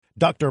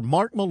Dr.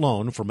 Mark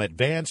Malone from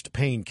Advanced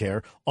Pain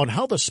Care on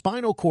how the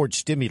spinal cord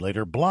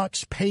stimulator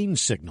blocks pain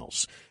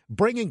signals,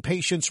 bringing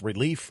patients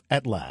relief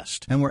at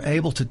last. And we're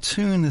able to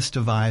tune this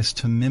device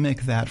to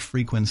mimic that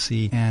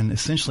frequency and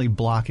essentially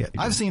block it.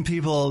 I've seen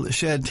people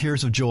shed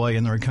tears of joy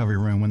in the recovery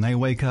room when they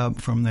wake up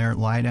from their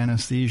light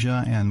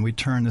anesthesia and we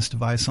turn this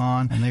device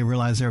on and they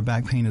realize their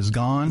back pain is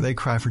gone. They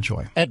cry for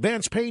joy.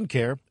 Advanced Pain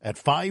Care at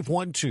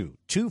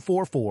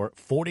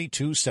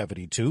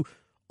 512-244-4272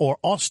 or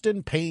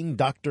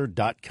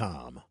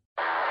austinpaindoctor.com.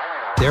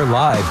 They're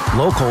live,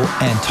 local,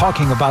 and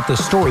talking about the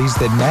stories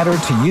that matter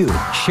to you.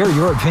 Share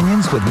your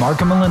opinions with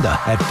Mark and Melinda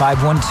at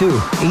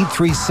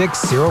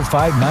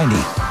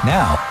 512-836-0590.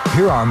 Now,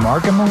 here are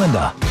Mark and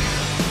Melinda.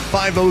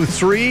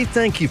 5:03,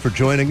 thank you for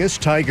joining us.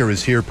 Tiger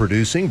is here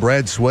producing.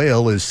 Brad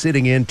Swale is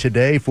sitting in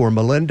today for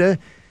Melinda.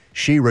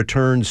 She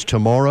returns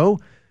tomorrow.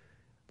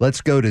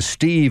 Let's go to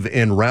Steve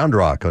in Round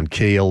Rock on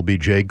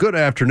KLBJ. Good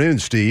afternoon,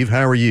 Steve.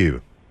 How are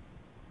you?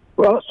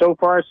 Well, so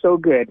far, so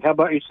good. How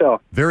about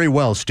yourself? Very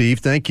well, Steve.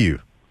 Thank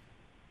you.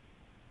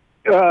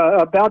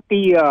 About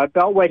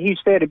what he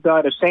said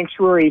about a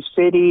sanctuary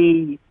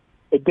city,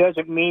 it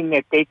doesn't mean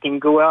that they can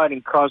go out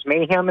and cause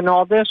mayhem and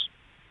all this.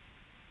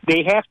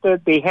 They have to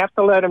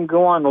let them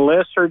go on a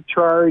lesser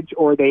charge,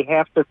 or they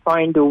have to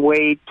find a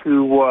way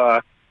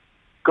to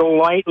go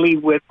lightly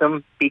with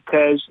them,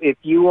 because if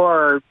you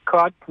are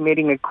caught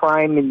committing a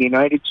crime in the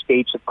United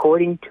States,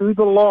 according to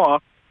the law,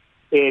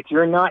 if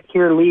you're not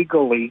here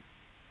legally,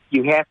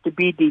 you have to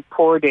be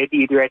deported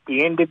either at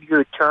the end of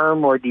your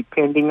term or,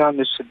 depending on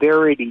the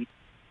severity,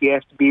 you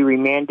have to be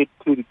remanded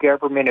to the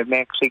government of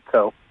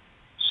Mexico.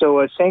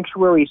 So a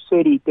sanctuary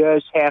city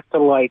does have to,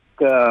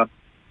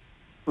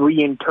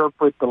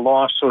 reinterpret the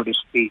law, so to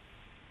speak.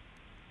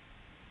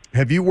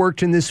 Have you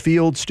worked in this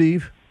field,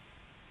 Steve?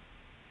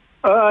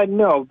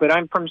 No, but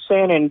I'm from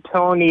San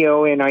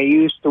Antonio, and I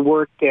used to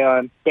work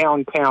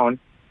downtown,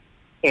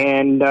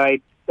 and I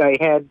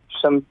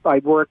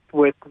worked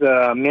with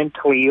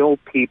mentally ill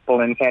people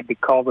and had to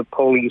call the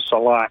police a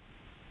lot.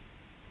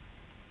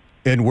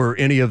 And were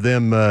any of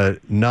them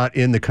not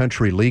in the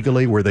country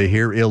legally? Were they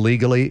here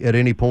illegally at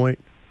any point?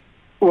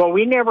 Well,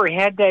 we never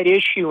had that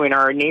issue in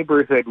our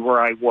neighborhood where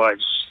I was.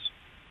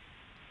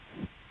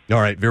 All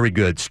right, very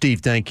good.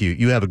 Steve, thank you.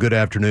 You have a good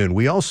afternoon.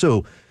 We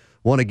also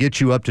want to get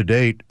you up to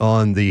date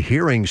on the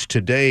hearings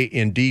today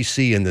in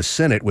D.C. in the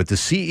Senate with the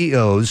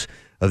CEOs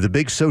of the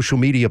big social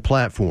media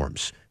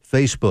platforms.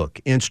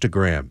 Facebook,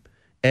 Instagram,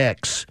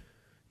 X,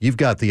 you've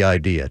got the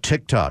idea,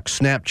 TikTok,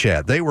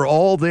 Snapchat, they were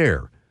all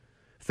there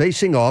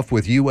facing off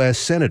with U.S.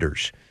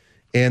 senators.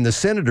 And the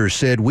senators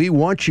said, we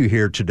want you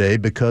here today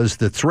because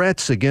the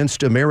threats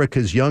against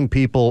America's young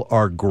people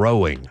are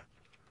growing.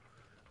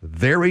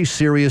 Very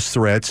serious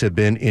threats have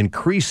been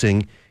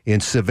increasing in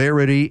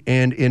severity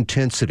and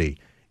intensity.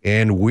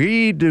 And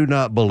we do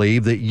not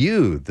believe that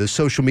you, the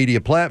social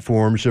media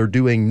platforms, are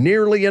doing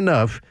nearly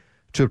enough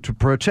to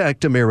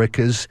protect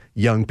America's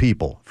young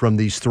people from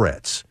these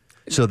threats.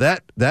 So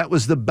that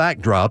was the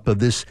backdrop of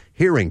this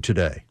hearing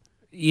today.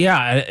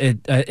 Yeah,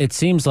 it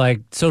seems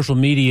like social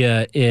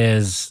media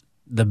is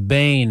the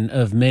bane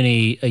of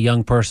many a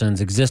young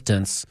person's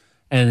existence,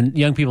 and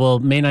young people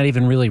may not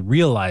even really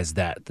realize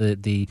that.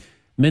 The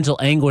mental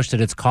anguish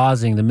that it's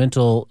causing, the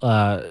mental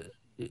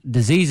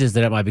diseases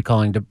that it might be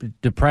calling,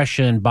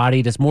 depression,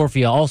 body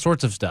dysmorphia, all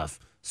sorts of stuff,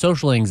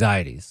 social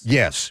anxieties.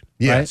 Yes.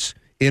 Right?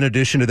 In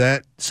addition to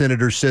that,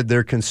 senators said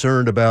they're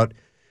concerned about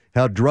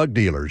how drug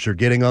dealers are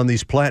getting on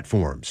these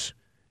platforms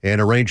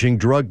and arranging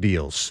drug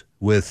deals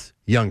with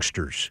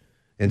youngsters,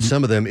 and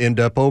some of them end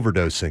up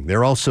overdosing.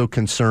 They're also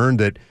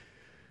concerned that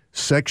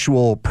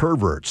sexual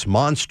perverts,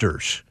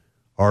 monsters,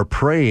 are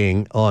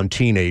preying on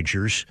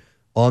teenagers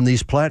on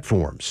these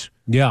platforms.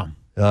 Yeah.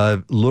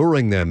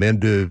 Luring them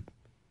into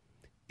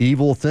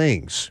evil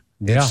things.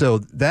 Yeah. And so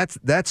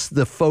that's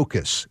the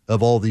focus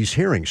of all these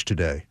hearings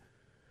today.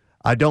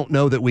 I don't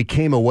know that we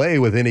came away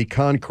with any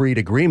concrete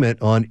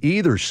agreement on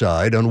either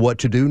side on what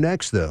to do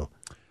next, though.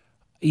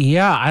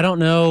 Yeah, I don't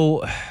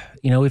know.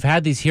 We've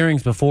had these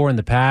hearings before in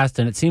the past,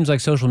 and it seems like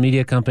social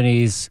media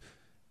companies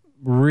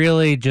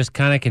really just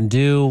kind of can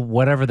do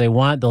whatever they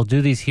want. They'll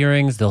do these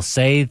hearings. They'll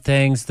say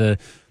things. The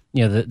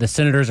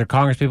senators or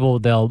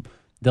congresspeople, they'll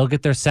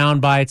get their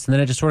sound bites, and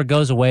then it just sort of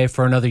goes away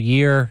for another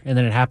year, and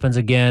then it happens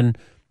again.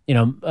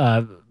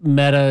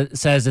 Meta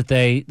says that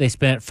they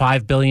spent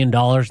 $5 billion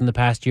in the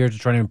past year to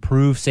try to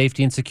improve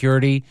safety and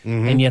security,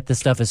 and yet this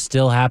stuff is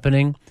still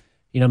happening.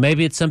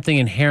 Maybe it's something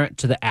inherent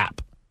to the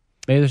app.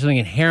 Maybe there's something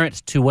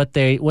inherent to what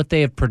they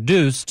have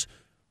produced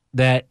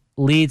that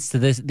leads to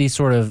these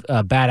sort of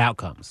bad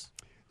outcomes.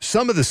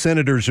 Some of the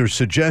senators are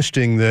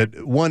suggesting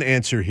that one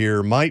answer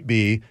here might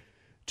be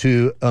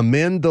to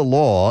amend the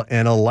law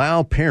and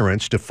allow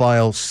parents to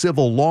file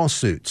civil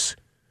lawsuits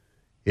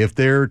if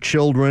their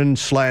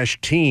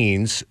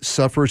children/teens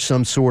suffer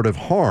some sort of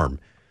harm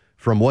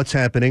from what's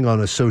happening on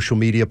a social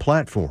media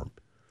platform.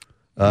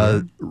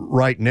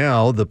 Right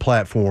now, the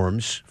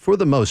platforms, for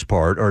the most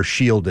part, are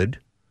shielded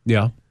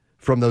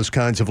from those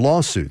kinds of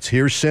lawsuits.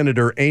 Here's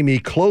Senator Amy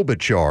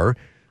Klobuchar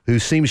who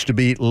seems to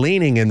be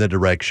leaning in the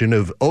direction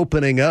of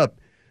opening up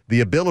the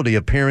ability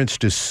of parents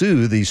to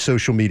sue these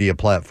social media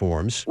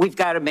platforms. We've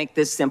got to make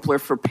this simpler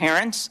for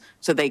parents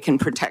so they can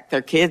protect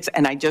their kids,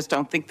 and I just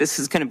don't think this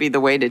is going to be the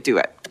way to do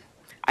it.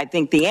 I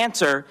think the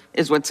answer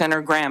is what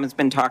Senator Graham has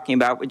been talking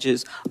about, which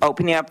is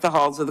opening up the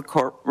halls of the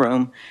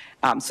courtroom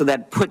so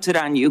that puts it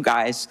on you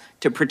guys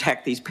to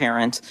protect these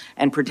parents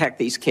and protect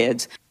these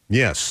kids.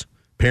 Yes,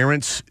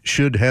 parents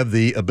should have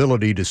the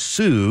ability to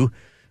sue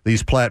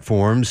these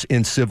platforms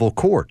in civil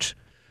court.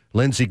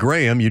 Lindsey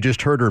Graham, you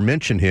just heard her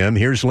mention him.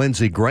 Here's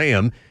Lindsey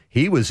Graham.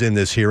 He was in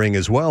this hearing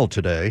as well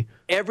today.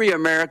 Every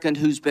American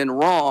who's been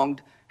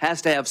wronged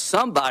has to have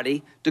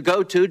somebody to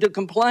go to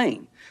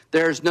complain.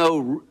 There's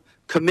no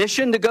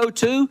commission to go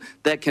to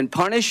that can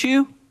punish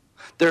you.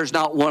 There's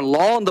not one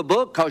law in the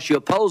book because you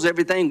oppose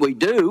everything we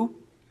do,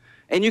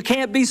 and you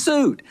can't be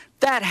sued.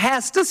 That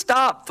has to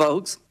stop,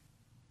 folks.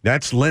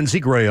 That's Lindsey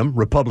Graham,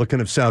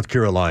 Republican of South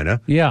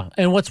Carolina. Yeah,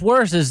 and what's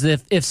worse is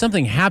if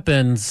something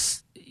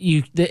happens,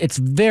 it's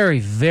very,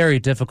 very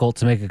difficult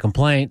to make a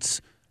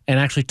complaint and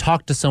actually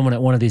talk to someone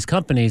at one of these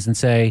companies and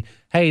say,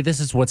 hey,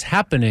 this is what's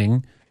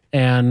happening,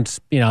 and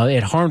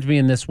it harmed me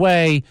in this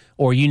way,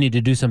 or you need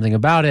to do something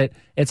about it.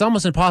 It's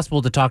almost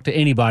impossible to talk to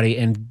anybody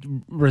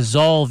and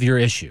resolve your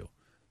issue.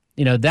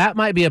 That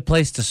might be a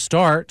place to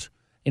start.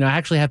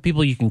 Actually have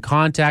people you can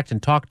contact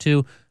and talk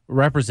to,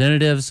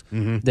 representatives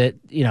that,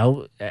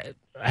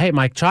 hey,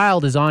 my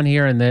child is on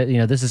here and that,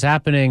 this is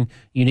happening.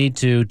 You need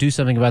to do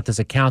something about this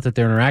account that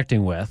they're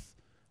interacting with,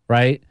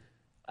 right?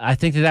 I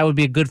think that would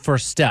be a good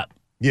first step.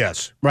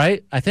 Yes.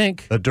 Right? I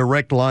think. A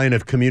direct line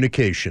of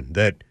communication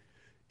that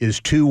is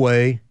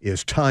two-way,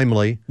 is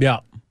timely,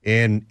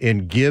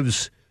 and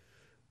gives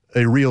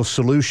a real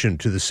solution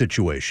to the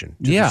situation,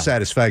 to the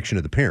satisfaction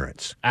of the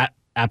parents.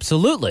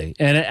 Absolutely.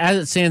 And as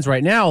it stands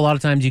right now, a lot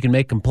of times you can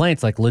make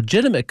complaints, like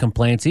legitimate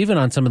complaints, even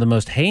on some of the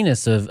most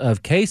heinous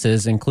of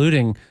cases,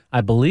 including,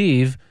 I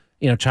believe,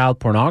 child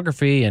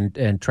pornography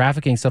and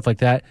trafficking, stuff like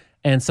that.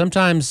 And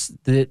sometimes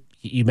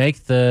you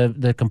make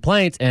the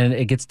complaint and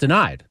it gets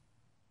denied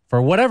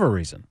for whatever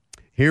reason.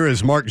 Here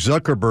is Mark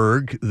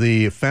Zuckerberg,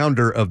 the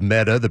founder of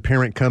Meta, the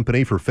parent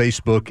company for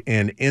Facebook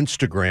and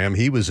Instagram.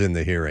 He was in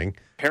the hearing.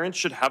 Parents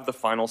should have the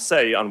final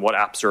say on what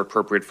apps are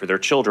appropriate for their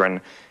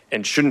children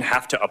and shouldn't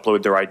have to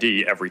upload their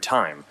ID every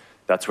time.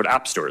 That's what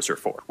app stores are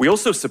for. We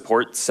also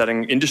support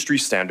setting industry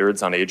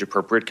standards on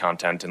age-appropriate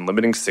content and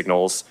limiting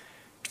signals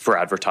for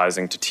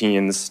advertising to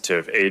teens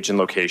to age and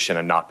location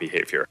and not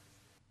behavior.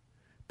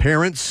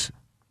 Parents,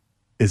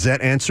 is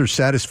that answer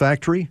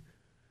satisfactory?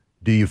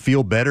 Do you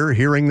feel better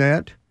hearing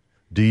that?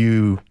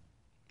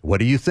 What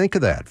do you think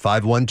of that?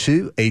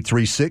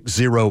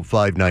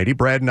 512-836-0590.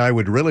 Brad and I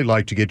would really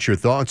like to get your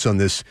thoughts on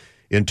this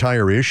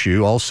entire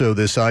issue. Also,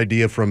 this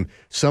idea from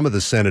some of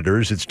the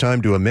senators, it's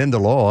time to amend the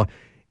law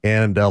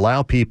and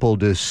allow people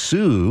to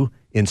sue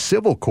in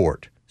civil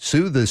court,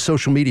 sue the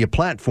social media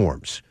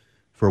platforms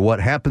for what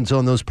happens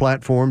on those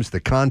platforms, the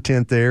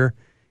content there,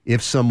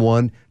 if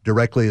someone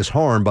directly is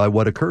harmed by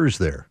what occurs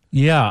there.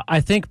 Yeah,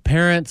 I think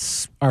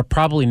parents are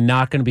probably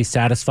not going to be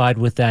satisfied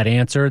with that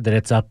answer,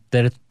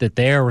 that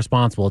they are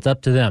responsible. It's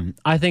up to them.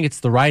 I think it's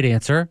the right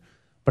answer,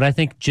 but I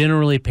think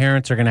generally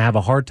parents are going to have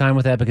a hard time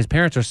with that because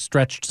parents are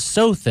stretched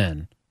so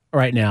thin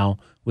right now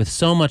with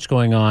so much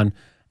going on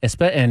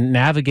and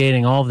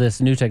navigating all of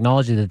this new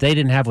technology that they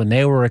didn't have when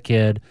they were a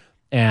kid,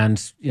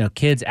 and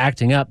kids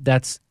acting up.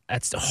 That's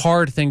a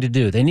hard thing to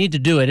do. They need to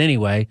do it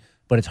anyway,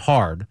 but it's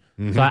hard.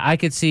 Mm-hmm. So I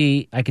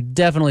could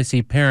definitely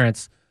see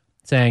parents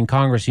saying,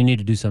 Congress, you need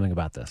to do something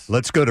about this.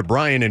 Let's go to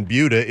Brian in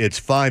Buda. It's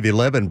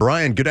 5:11.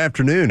 Brian, good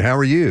afternoon. How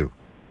are you?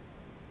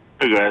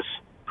 Hey, guys.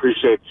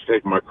 Appreciate you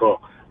taking my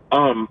call.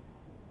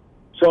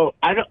 So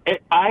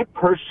I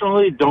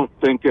personally don't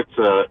think it's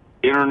a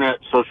internet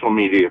social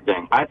media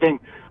thing. I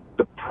think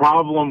the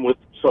problem with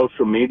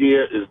social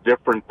media is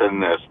different than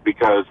this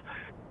because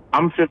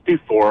I'm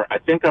 54. I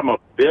think I'm a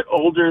bit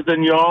older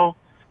than y'all.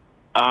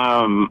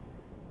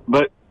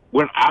 But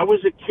when I was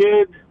a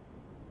kid,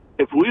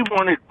 if we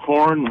wanted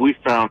porn, we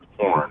found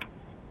porn.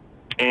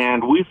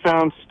 And we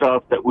found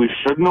stuff that we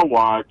shouldn't have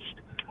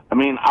watched. I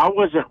mean, I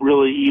wasn't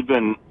really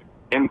even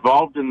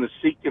involved in the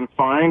seek and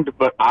find,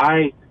 but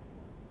I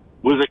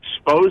was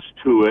exposed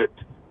to it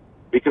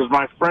because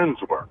my friends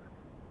were.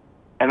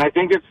 And I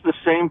think it's the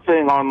same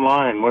thing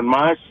online. When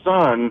my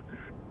son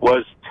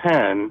was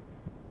 10,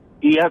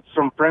 he had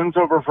some friends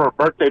over for a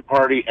birthday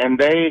party,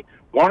 and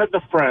one of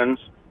the friends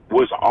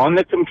was on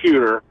the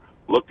computer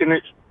looking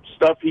at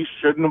stuff he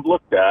shouldn't have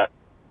looked at,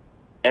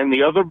 and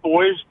the other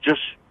boys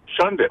just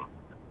shunned him.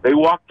 They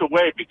walked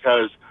away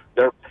because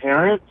their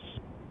parents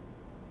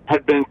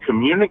had been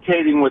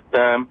communicating with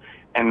them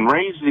and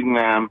raising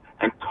them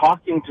and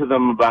talking to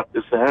them about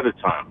this ahead of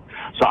time.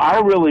 So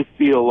I really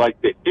feel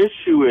like the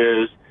issue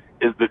is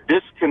the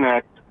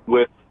disconnect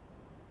with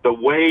the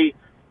way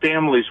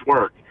families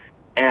work.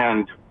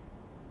 And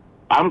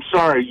I'm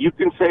sorry, you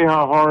can say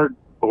how hard,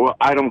 well,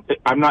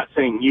 I'm not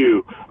saying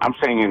you, I'm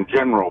saying in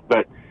general,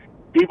 but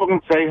people can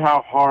say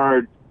how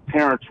hard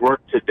parents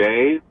work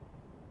today,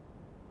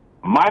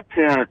 My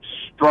parents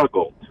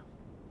struggled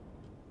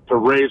to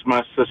raise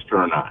my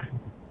sister and I.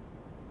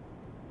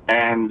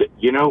 And,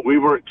 we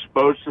were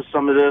exposed to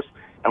some of this,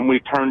 and we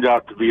turned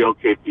out to be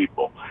okay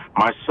people.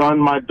 My son,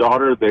 my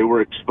daughter, they were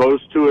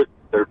exposed to it.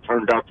 They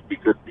turned out to be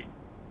good people.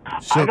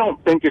 I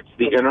don't think it's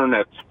the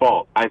Internet's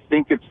fault. I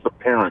think it's the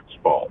parents'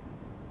 fault.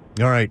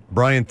 All right,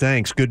 Brian,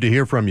 thanks. Good to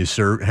hear from you,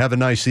 sir. Have a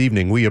nice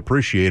evening. We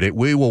appreciate it.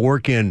 We will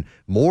work in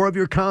more of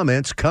your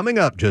comments coming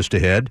up just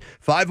ahead.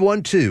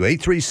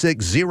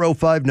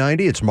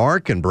 512-836-0590. It's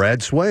Mark and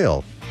Brad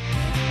Swale.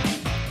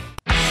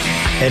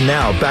 And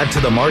now back to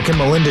the Mark and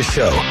Melinda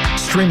Show,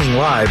 streaming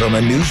live on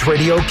the News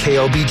Radio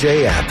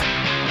KLBJ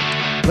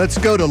app. Let's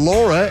go to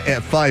Laura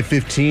at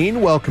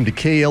 515. Welcome to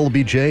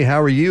KLBJ. How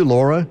are you,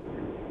 Laura?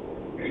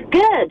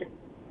 Good.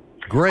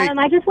 Great.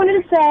 I just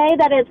wanted to say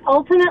that it's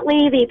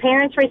ultimately the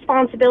parents'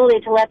 responsibility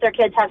to let their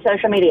kids have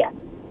social media.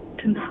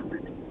 To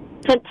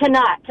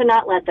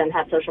not let them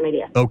have social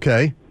media.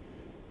 Okay.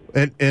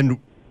 And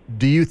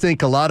do you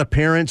think a lot of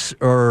parents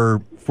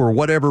are, for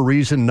whatever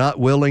reason, not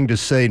willing to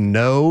say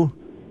no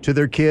to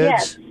their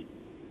kids?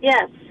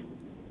 Yes.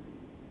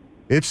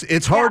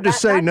 It's hard to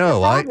say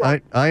no.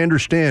 I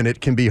understand it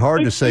can be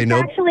hard to say no.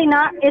 It's actually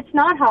not. It's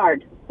not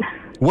hard.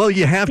 Well,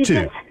 you have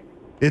to.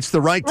 It's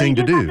the right thing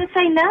to do. You have to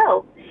say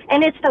no.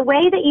 And it's the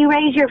way that you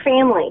raise your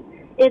family.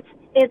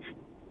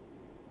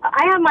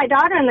 I have my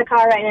daughter in the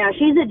car right now.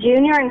 She's a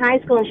junior in high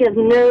school, and she has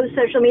no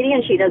social media,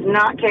 and she does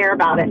not care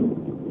about it.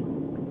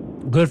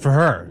 Good for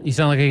her. You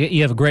sound like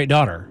you have a great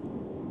daughter.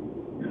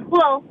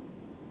 Well,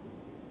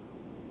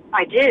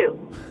 I do,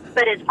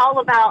 but it's all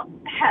about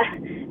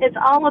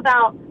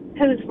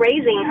who's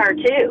raising her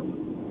too.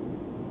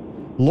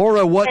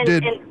 Laura,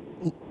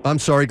 I'm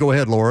sorry. Go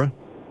ahead, Laura.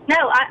 No,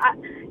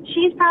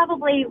 she's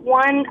probably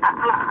one.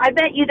 I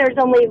bet you there's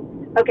only,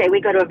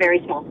 we go to a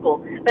very small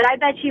school, but I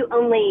bet you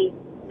only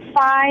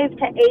 5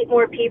 to 8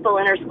 more people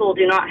in her school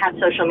do not have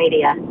social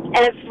media.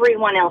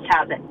 Everyone else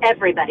has it.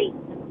 Everybody.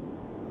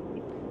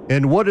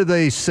 And what do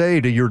they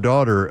say to your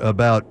daughter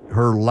about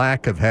her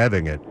lack of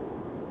having it?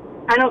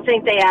 I don't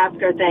think they ask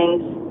her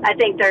things. I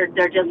think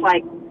they're just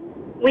like,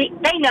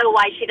 they know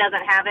why she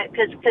doesn't have it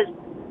because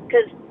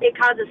it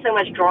causes so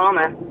much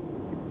drama.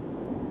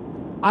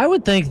 I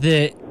would think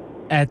that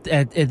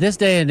at this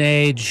day and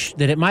age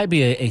that it might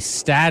be a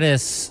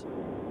status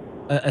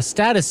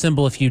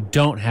symbol if you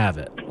don't have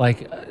it.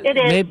 Like it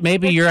is.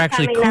 Maybe it's you're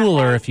actually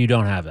cooler if you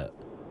don't have it.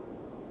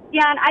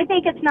 Yeah, and I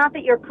think it's not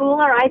that you're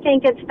cooler. I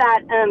think it's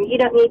that you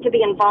don't need to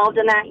be involved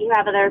in that. You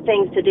have other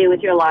things to do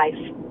with your life.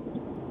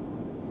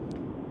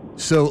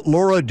 So,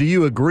 Laura, do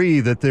you agree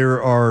that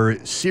there are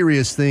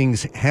serious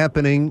things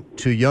happening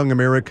to young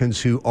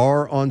Americans who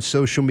are on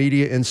social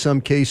media in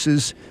some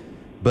cases?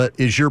 But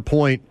is your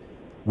point,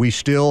 we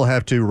still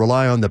have to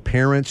rely on the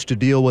parents to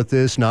deal with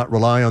this, not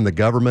rely on the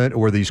government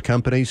or these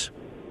companies?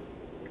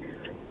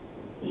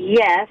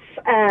 Yes,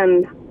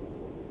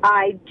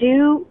 I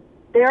do.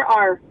 There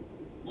are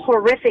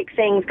horrific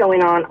things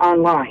going on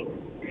online.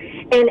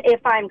 And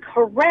if I'm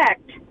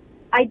correct,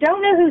 I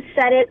don't know who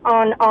said it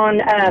on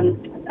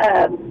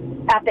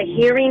at the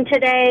hearing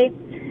today,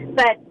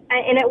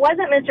 and it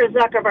wasn't Mr.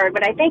 Zuckerberg,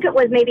 but I think it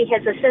was maybe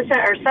his assistant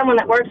or someone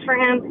that works for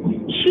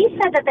him. She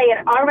said that they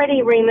had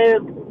already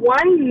removed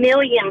 1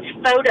 million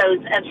photos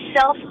of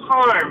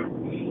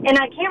self-harm. And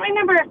I can't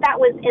remember if that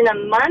was in a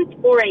month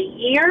or a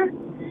year.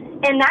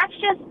 And that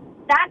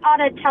ought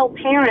to tell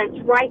parents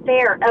right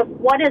there of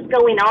what is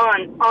going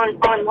on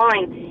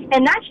online.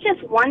 And that's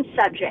just one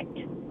subject.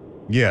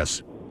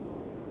 Yes.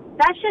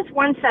 That's just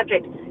one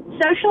subject.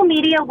 Social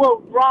media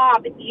will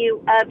rob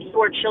you of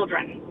your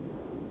children.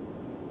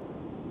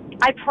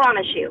 I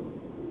promise you.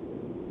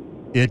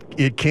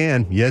 It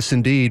can. Yes,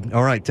 indeed.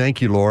 All right.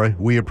 Thank you, Laura.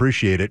 We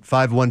appreciate it.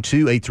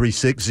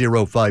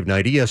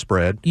 512-836-0590. Yes,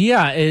 Brad.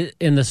 Yeah.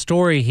 In the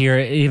story here,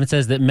 it even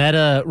says that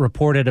Meta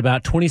reported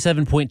about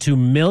 27.2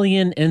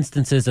 million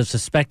instances of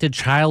suspected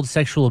child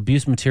sexual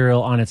abuse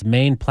material on its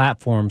main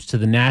platforms to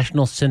the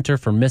National Center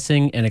for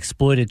Missing and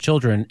Exploited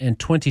Children in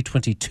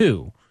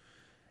 2022.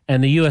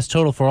 And the U.S.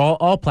 total for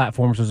all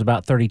platforms was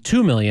about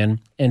 32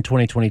 million in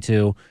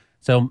 2022.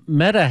 So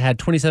Meta had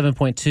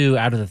 27.2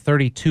 out of the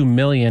 32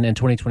 million in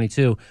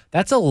 2022.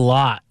 That's a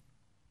lot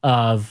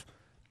of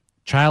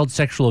child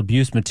sexual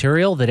abuse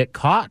material that it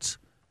caught,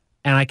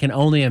 and I can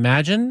only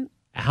imagine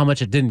how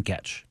much it didn't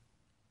catch.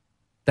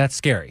 That's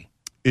scary.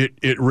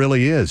 It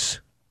really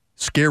is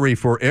scary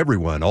for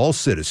everyone, all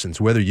citizens,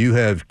 whether you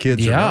have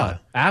kids or not. Yeah,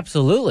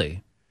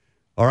 absolutely.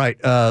 All right,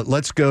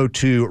 let's go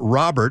to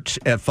Robert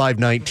at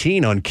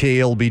 519 on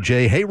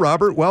KLBJ. Hey,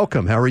 Robert,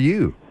 welcome. How are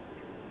you?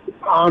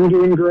 I'm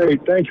doing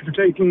great. Thank you for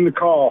taking the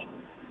call.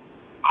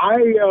 I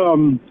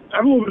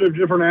have a little bit of a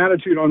different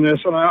attitude on this,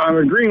 and I'm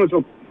agreeing with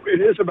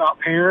it is about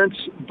parents,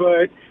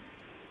 but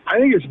I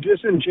think it's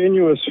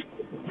disingenuous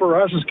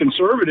for us as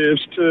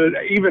conservatives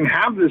to even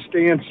have this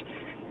stance.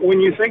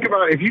 When you think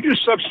about it, if you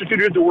just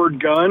substituted the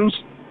word guns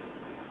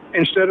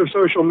instead of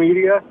social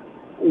media,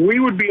 we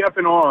would be up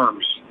in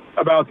arms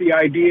about the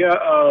idea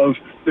of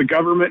the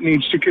government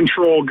needs to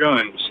control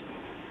guns.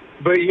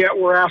 but yet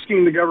we're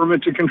asking the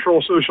government to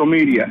control social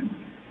media.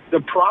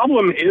 The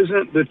problem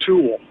isn't the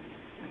tool.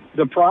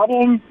 The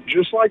problem,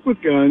 just like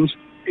with guns,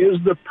 is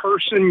the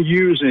person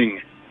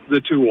using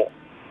the tool.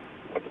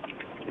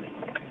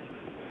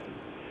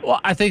 Well,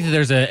 I think that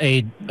there's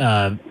a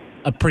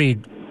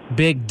pretty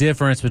big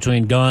difference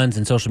between guns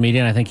and social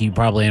media, and I think you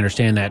probably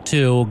understand that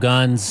too.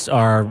 Guns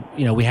are,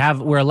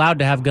 we're allowed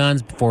to have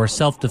guns for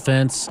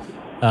self-defense,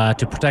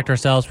 to protect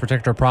ourselves,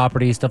 protect our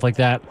property, stuff like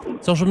that.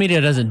 Social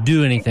media doesn't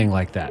do anything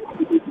like that,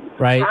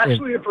 right?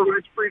 Actually, it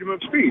promotes freedom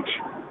of speech,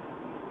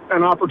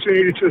 an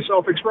opportunity to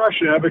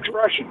self-expression, of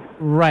expression.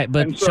 Right,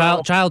 but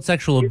so, child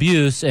sexual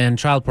abuse and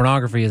child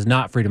pornography is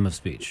not freedom of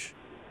speech.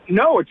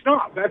 No, it's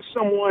not. That's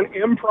someone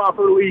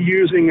improperly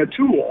using a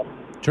tool.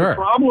 Sure. The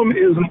problem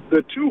isn't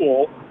the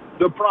tool.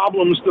 The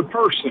problem's the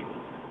person.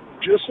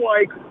 Just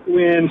like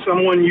when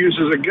someone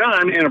uses a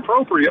gun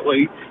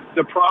inappropriately,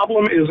 the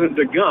problem isn't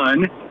the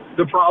gun.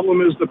 The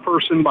problem is the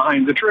person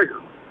behind the trigger.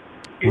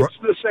 It's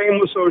the same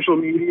with social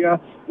media,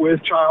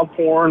 with child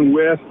porn,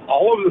 with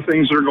all of the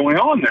things that are going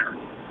on there.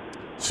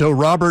 So,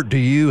 Robert, do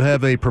you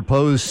have a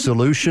proposed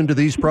solution to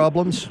these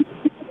problems?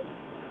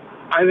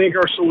 I think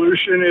our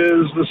solution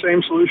is the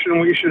same solution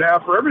we should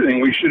have for everything.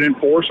 We should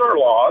enforce our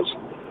laws.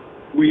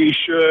 We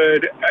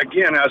should,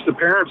 again, as the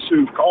parents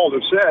who've called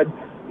have said,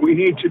 we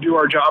need to do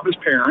our job as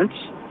parents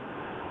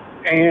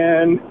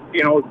and,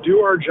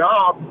 do our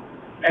job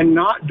and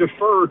not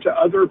defer to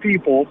other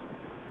people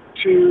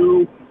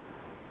to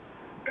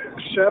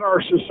set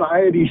our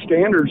society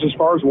standards as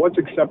far as what's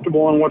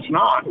acceptable and what's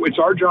not. It's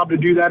our job to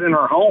do that in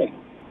our home.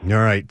 All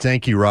right.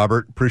 Thank you,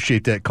 Robert.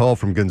 Appreciate that call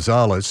from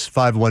Gonzales,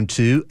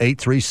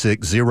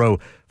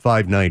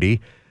 512-836-0590.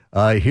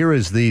 Here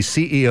is the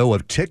CEO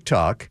of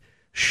TikTok,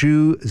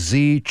 Shu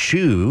Zi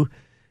Chu.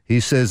 He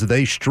says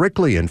they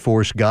strictly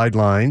enforce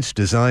guidelines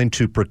designed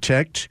to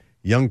protect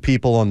young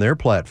people on their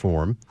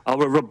platform.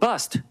 Our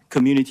robust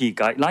community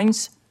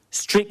guidelines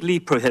strictly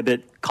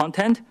prohibit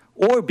content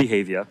or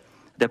behavior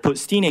that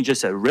puts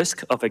teenagers at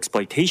risk of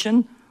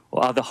exploitation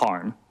or other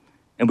harm,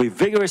 and we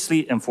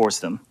vigorously enforce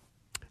them.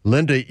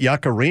 Linda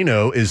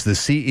Yaccarino is the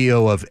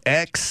CEO of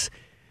X.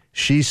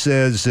 She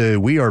says,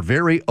 we are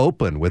very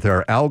open with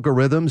our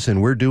algorithms,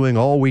 and we're doing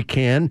all we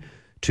can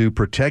to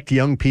protect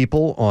young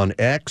people on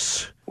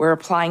X. We're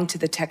applying to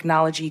the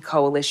Technology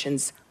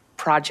Coalition's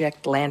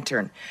Project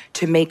Lantern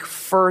to make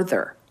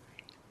further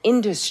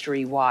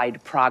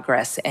industry-wide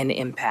progress and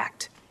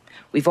impact.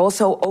 We've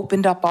also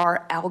opened up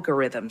our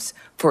algorithms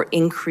for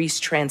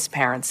increased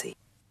transparency.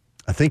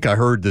 I think I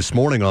heard this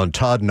morning on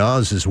Todd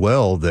Nas as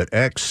well that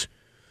X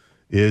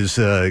is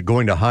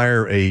going to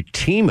hire a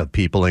team of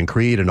people and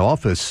create an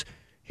office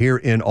here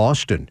in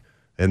Austin.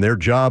 And their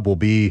job will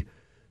be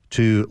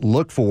to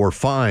look for,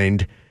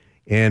 find,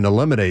 and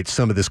eliminate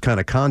some of this kind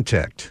of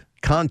content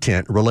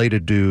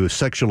related to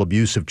sexual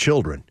abuse of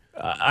children.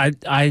 I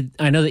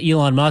know that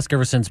Elon Musk,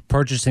 ever since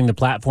purchasing the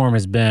platform,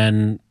 has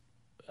been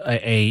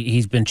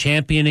he's been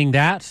championing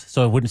that.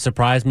 So it wouldn't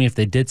surprise me if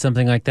they did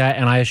something like that.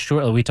 And I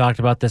assure we talked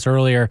about this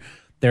earlier.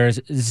 There's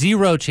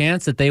zero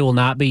chance that they will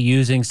not be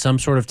using some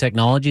sort of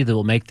technology that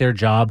will make their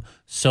job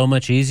so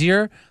much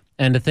easier.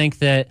 And to think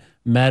that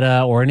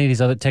Meta or any of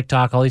these other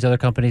TikTok, all these other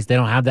companies, they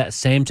don't have that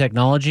same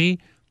technology,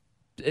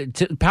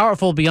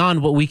 powerful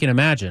beyond what we can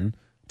imagine.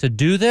 To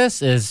do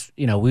this is,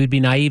 we'd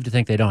be naive to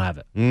think they don't have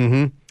it.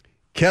 Mm-hmm.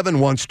 Kevin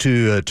wants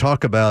to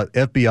talk about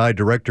FBI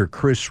Director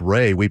Chris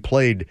Wray. We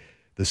played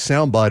the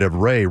soundbite of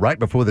Wray right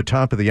before the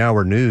top of the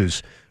hour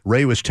news.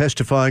 Wray was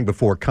testifying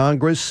before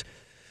Congress.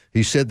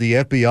 He said the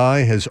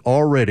FBI has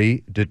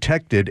already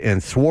detected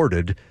and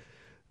thwarted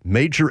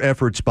major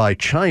efforts by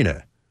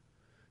China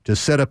to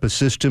set up a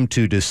system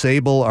to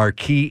disable our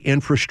key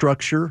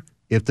infrastructure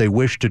if they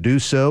wish to do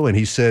so. And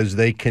he says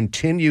they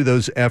continue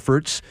those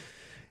efforts,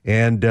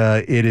 and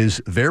it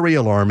is very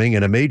alarming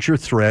and a major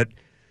threat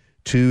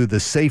to the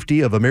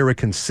safety of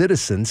American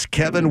citizens.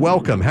 Kevin,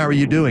 welcome. How are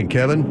you doing,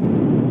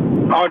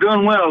 Kevin? Oh,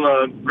 doing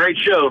well. Great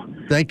show.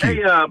 Thank you.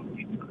 Hey,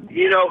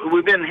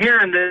 we've been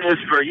hearing this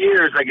for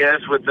years, I guess,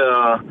 with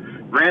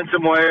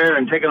ransomware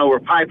and taking over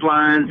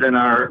pipelines and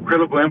our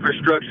critical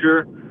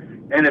infrastructure.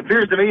 And it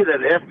appears to me that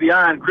the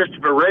FBI and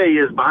Christopher Wray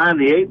is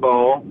behind the eight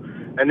ball,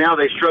 and now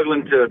they're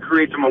struggling to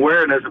create some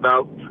awareness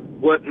about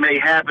what may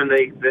happen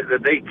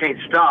that they can't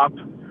stop,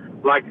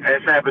 like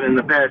has happened in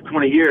the past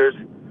 20 years.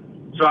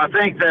 So I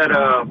think that,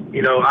 I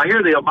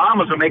hear the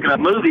Obamas are making a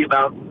movie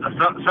about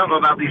something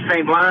about these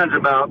same lines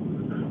about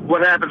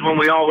what happens when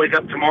we all wake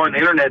up tomorrow and the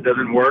internet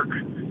doesn't work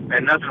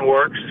and nothing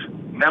works,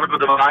 medical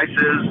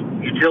devices,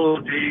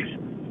 utilities,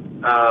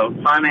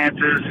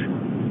 finances.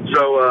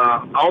 So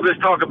all this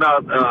talk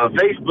about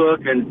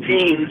Facebook and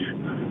teens,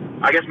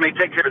 I guess, may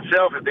take care of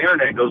itself if the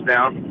internet goes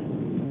down.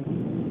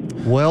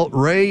 Well,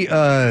 Wray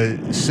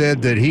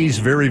said that he's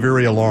very,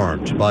 very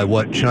alarmed by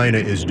what China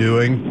is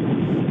doing.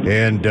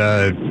 And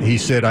he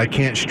said, I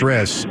can't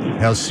stress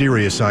how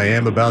serious I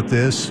am about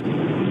this.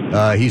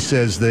 He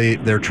says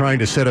they're trying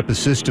to set up a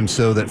system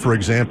so that, for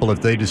example,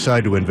 if they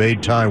decide to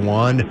invade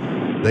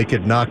Taiwan, they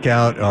could knock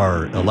out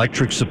our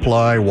electric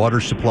supply, water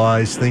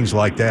supplies, things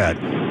like that.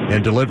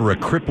 and deliver a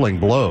crippling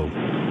blow.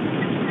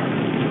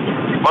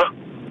 Well,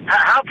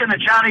 how can the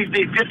Chinese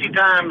be 50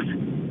 times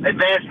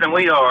advanced than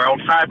we are on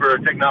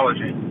cyber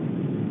technology?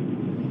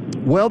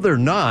 Well, they're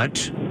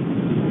not.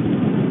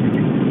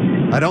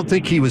 I don't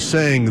think he was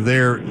saying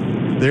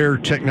their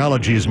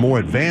technology is more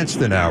advanced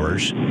than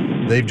ours.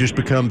 They've just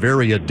become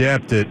very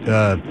adept at,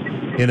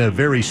 in a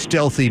very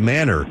stealthy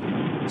manner,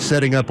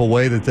 setting up a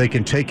way that they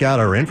can take out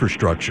our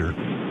infrastructure.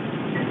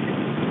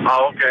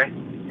 Oh, okay.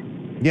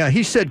 Yeah,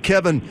 he said,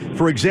 Kevin,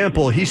 for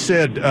example, he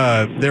said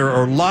there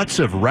are lots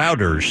of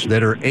routers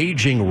that are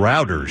aging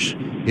routers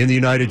in the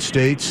United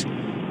States,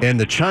 and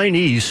the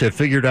Chinese have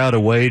figured out a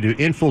way to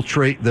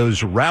infiltrate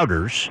those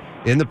routers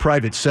in the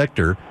private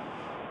sector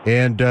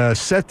and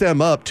set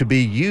them up to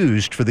be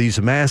used for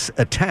these mass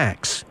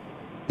attacks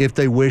if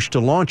they wish to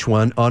launch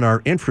one on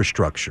our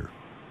infrastructure.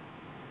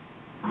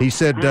 He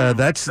said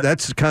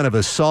that's kind of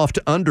a soft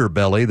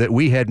underbelly that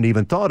we hadn't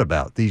even thought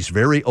about. These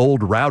very old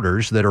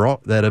routers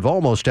that have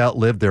almost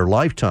outlived their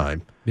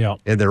lifetime,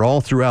 and they're all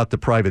throughout the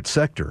private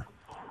sector.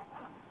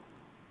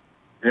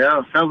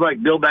 Yeah, sounds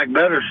like Build Back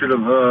Better should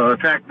have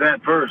attacked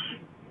that first.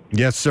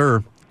 Yes,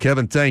 sir.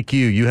 Kevin, thank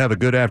you. You have a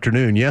good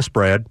afternoon. Yes,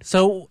 Brad.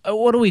 So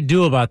what do we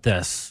do about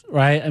this,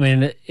 right? I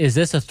mean, is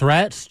this a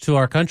threat to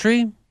our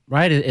country,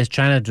 right? Is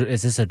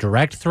this a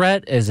direct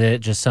threat? Is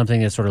it just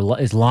something that sort of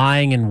is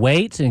lying in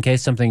wait in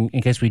case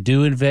we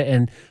do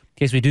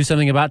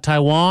something about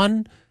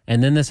Taiwan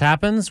and then this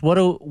happens?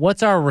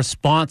 What's our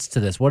response to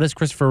this? What does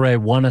Christopher Wray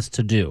want us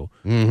to do?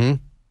 Mm-hmm.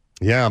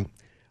 Yeah.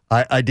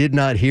 I did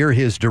not hear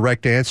his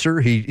direct answer.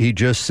 He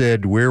just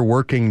said we're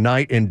working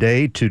night and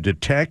day to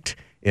detect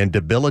and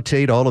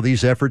debilitate all of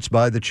these efforts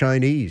by the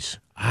Chinese.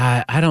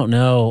 I don't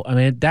know. I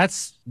mean,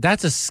 that's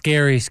a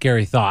scary,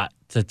 scary thought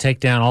to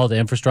take down all the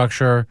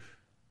infrastructure.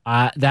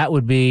 That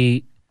would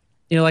be,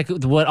 like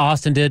what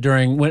Austin did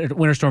during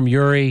Winter Storm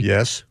Uri.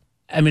 Yes.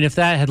 I mean, if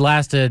that had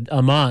lasted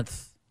a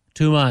month,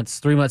 2 months,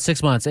 3 months,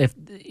 6 months,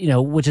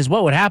 which is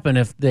what would happen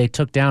if they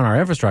took down our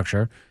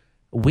infrastructure,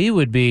 it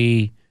would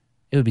be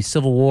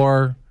civil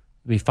war.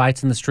 It'd be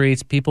fights in the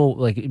streets.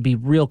 People, it'd be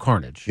real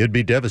carnage. It'd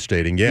be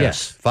devastating,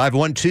 yes.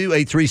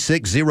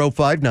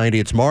 512-836-0590.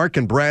 It's Mark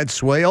and Brad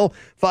Swale,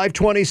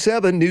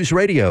 527 News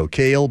Radio,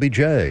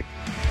 KLBJ.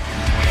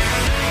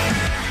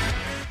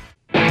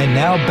 And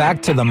now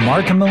back to the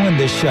Mark and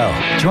Melinda Show.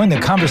 Join the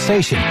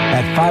conversation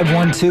at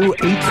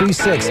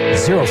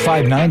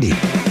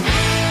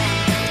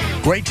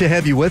 512-836-0590. Great to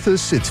have you with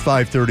us. It's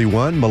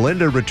 5:31.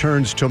 Melinda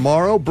returns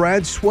tomorrow.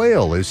 Brad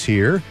Swale is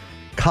here.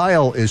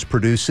 Kyle is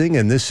producing,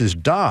 and this is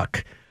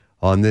Doc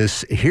on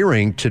this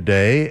hearing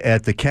today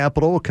at the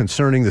Capitol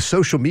concerning the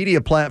social media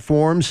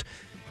platforms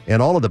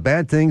and all of the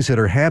bad things that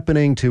are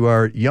happening to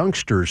our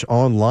youngsters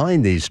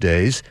online these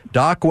days.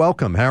 Doc,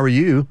 welcome. How are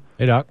you?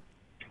 Hey, Doc.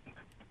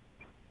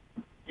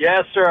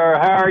 Yes, sir.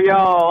 How are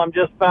y'all? I'm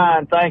just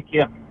fine. Thank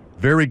you.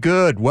 Very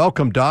good.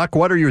 Welcome, Doc.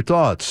 What are your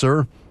thoughts,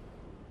 sir?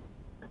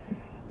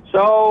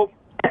 So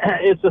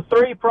it's a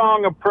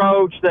three-prong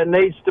approach that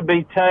needs to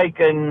be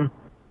taken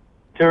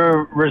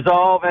to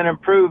resolve and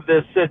improve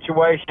this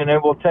situation.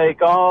 It will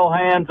take all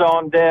hands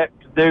on deck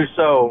to do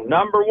so.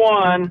 Number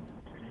one,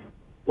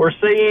 we're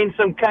seeing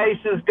some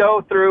cases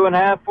go through and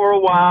have for a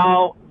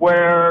while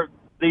where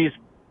these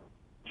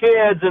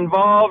kids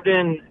involved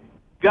in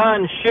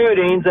gun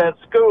shootings at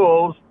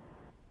schools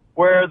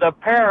where the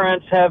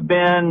parents have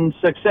been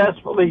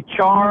successfully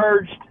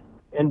charged,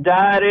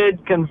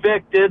 indicted,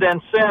 convicted,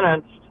 and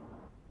sentenced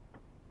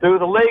through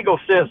the legal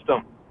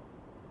system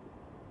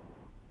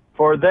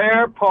for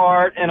their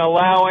part in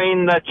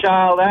allowing the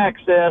child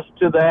access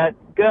to that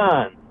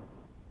gun.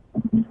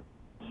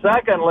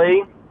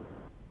 Secondly,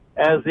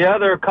 as the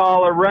other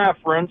caller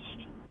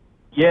referenced,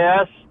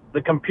 yes,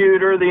 the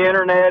computer, the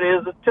internet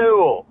is a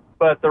tool,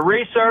 but the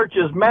research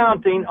is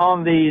mounting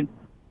on the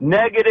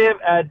negative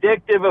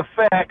addictive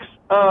effects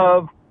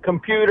of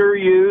computer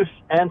use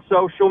and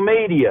social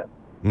media.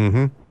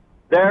 Mm-hmm.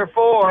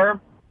 Therefore,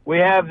 we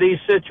have these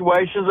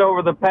situations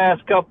over the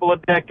past couple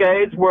of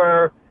decades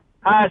where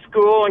high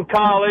school and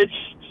college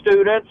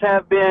students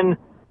have been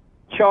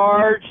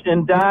charged,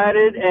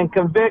 indicted, and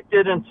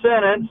convicted and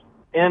sentenced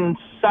in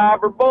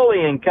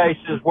cyberbullying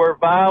cases where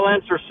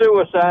violence or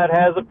suicide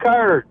has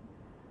occurred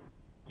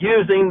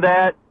using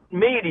that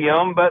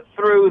medium, but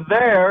through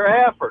their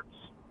efforts.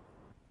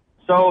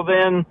 So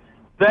then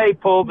they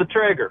pulled the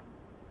trigger.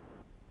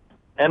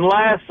 And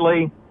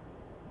lastly,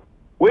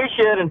 we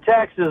should, in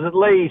Texas at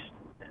least,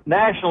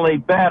 nationally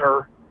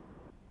better,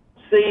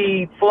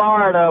 see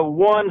Florida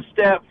one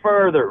step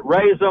further,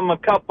 raise them a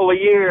couple of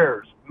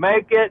years,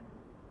 make it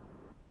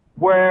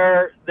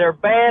where they're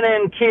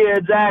banning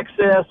kids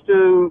access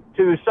to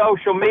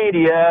social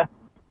media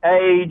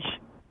age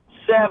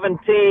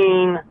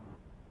 17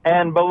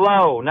 and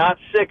below, not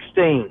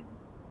 16.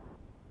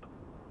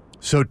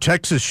 So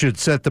Texas should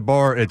set the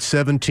bar at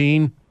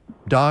 17,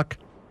 Doc?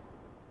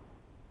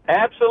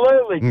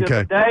 Absolutely, to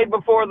the day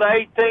before the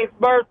 18th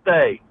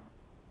birthday.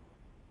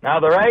 Now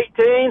they're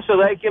 18, so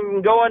they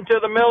can go into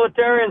the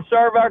military and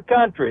serve our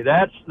country.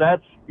 That's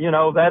the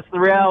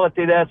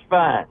reality. That's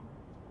fine.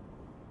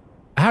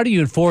 How do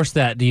you enforce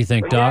that, do you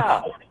think,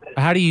 Doc? Yeah.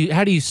 How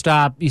do you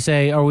stop? You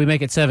say, we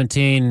make it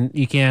 17.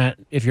 You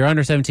can't. If you're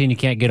under 17, you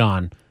can't get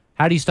on.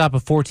 How do you stop a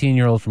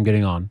 14-year-old from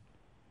getting on?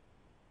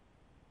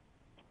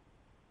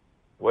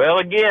 Well,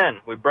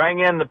 again, we bring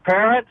in the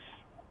parents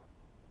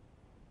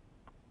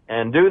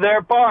and do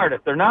their part.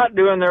 If they're not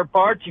doing their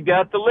part, you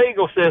got the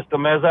legal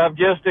system, as I've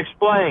just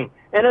explained.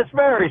 And it's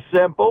very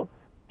simple.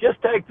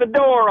 Just take the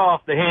door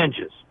off the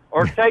hinges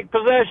or take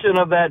possession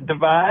of that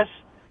device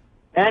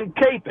and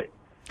keep it.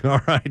 All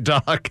right,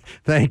 Doc.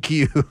 Thank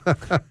you.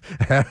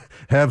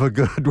 Have a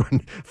good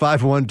one.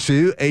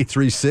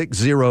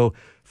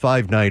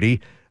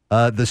 512-836-0590.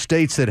 The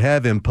states that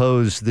have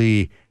imposed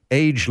the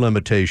age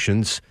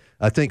limitations,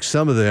 I think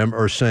some of them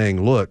are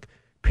saying, look,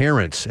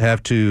 parents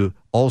have to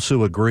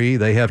also agree.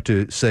 They have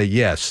to say,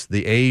 yes,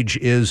 the age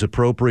is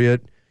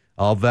appropriate.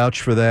 I'll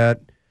vouch for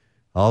that.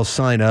 I'll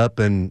sign up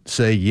and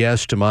say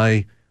yes to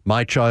my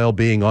child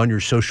being on your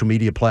social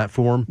media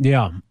platform.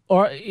 Yeah.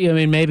 Or,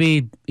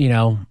 maybe, I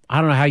don't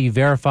know how you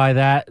verify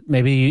that.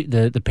 Maybe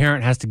the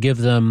parent has to give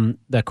them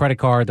the credit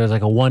card. There's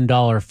like a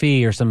 $1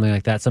 fee or something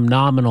like that, some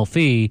nominal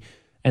fee.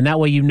 And that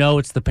way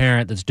it's the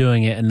parent that's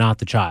doing it and not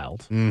the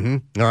child.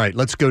 Mm-hmm. All right,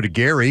 let's go to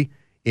Gary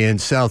in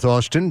South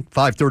Austin,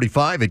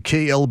 535 at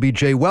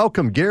KLBJ.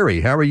 Welcome,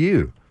 Gary. How are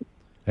you?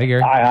 Hey,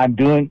 Gary. Hi, I'm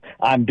doing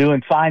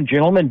fine,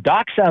 gentlemen.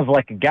 Doc sounds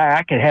like a guy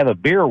I could have a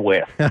beer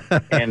with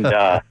and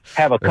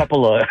have a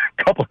couple of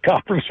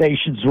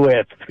conversations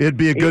with. It'd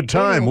be a good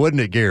time,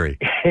 wouldn't it, Gary?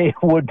 It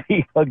would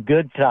be a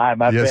good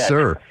time, I bet. Yes,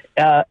 sir.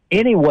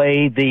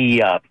 Anyway,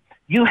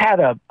 you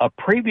had a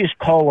previous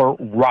caller,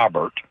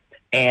 Robert,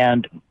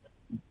 and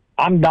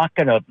I'm not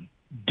going to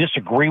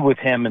disagree with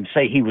him and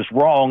say he was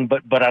wrong,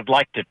 but I'd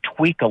like to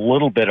tweak a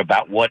little bit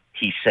about what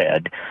he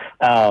said.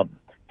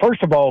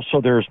 First of all,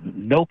 so there's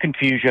no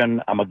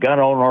confusion, I'm a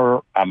gun owner.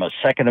 I'm a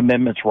Second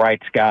Amendment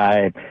rights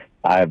guy.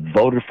 I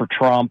voted for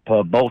Trump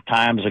both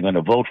times. I'm going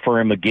to vote for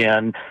him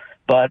again.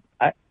 But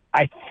I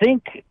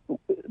think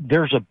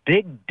there's a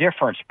big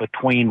difference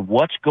between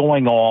what's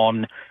going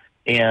on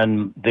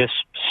in this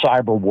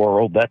cyber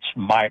world, that's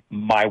my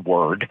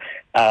word,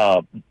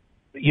 versus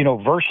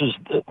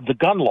the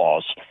gun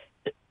laws.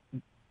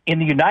 In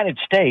the United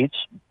States,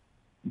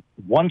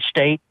 one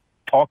state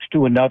talks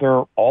to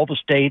another, all the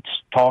states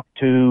talk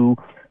to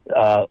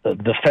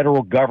the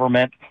federal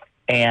government,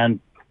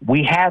 and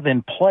we have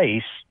in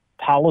place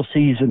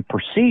policies and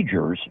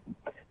procedures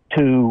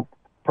to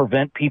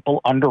prevent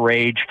people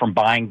underage from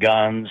buying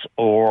guns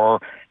or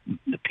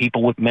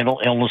people with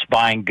mental illness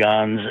buying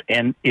guns.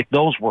 And if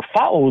those were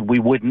followed, we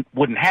wouldn't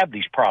have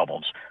these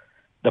problems.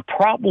 The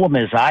problem,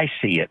 as I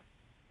see it,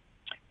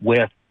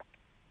 with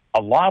a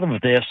lot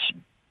of this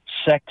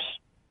sex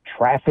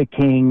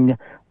trafficking,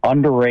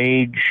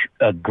 underage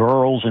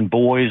girls and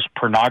boys,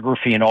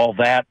 pornography and all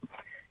that,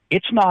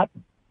 it's not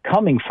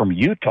coming from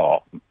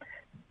Utah.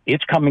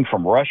 It's coming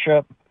from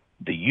Russia,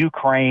 the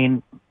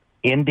Ukraine,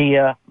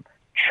 India,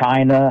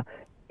 China,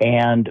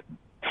 and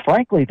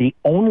frankly, the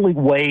only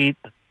way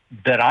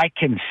that I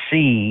can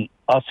see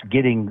us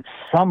getting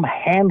some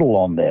handle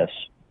on this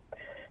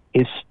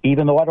is,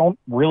 even though I don't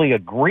really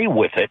agree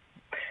with it,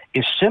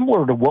 is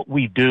similar to what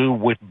we do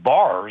with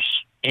bars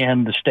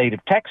in the state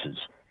of Texas.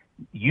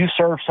 You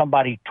serve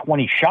somebody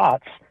 20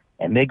 shots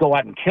and they go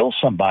out and kill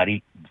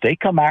somebody, they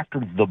come after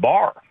the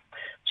bar.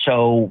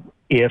 So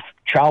if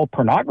child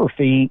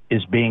pornography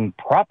is being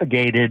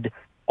propagated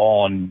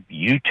on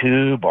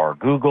YouTube or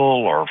Google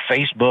or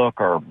Facebook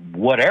or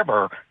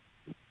whatever,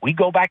 we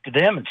go back to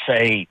them and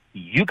say,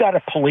 you got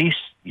to police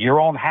your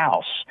own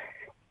house.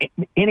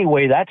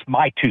 Anyway, that's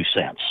my 2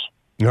 cents.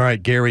 All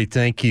right, Gary,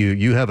 thank you.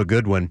 You have a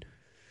good one.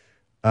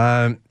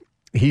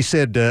 He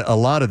said a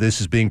lot of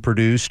this is being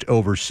produced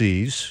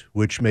overseas,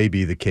 which may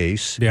be the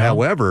case. Yeah.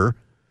 However,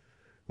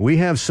 we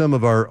have some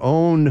of our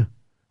own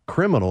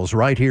criminals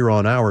right here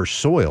on our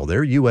soil.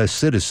 They're U.S.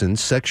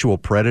 citizens, sexual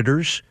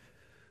predators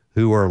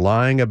who are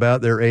lying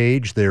about their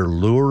age. They're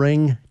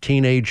luring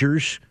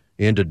teenagers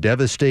into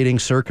devastating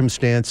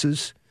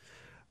circumstances.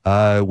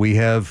 We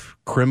have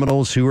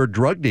criminals who are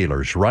drug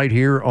dealers right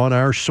here on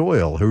our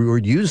soil who are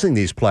using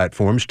these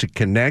platforms to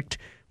connect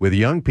with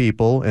young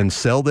people and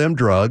sell them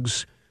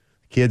drugs.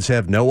 Kids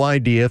have no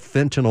idea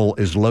fentanyl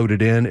is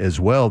loaded in as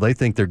well. They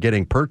think they're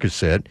getting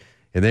Percocet,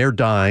 and they're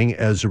dying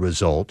as a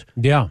result.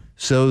 Yeah.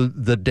 So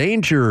the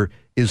danger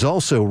is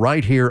also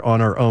right here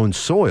on our own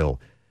soil.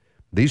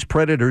 These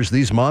predators,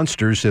 these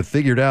monsters have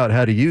figured out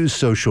how to use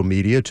social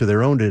media to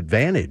their own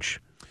advantage.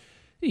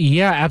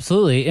 Yeah,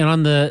 absolutely. And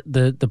on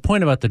the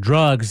point about the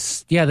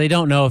drugs, yeah, they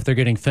don't know if they're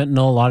getting fentanyl.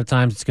 A lot of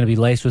times it's going to be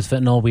laced with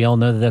fentanyl. We all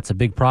know that that's a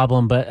big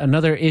problem. But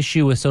another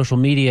issue with social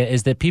media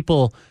is that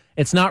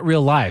it's not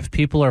real life.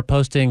 People are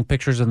posting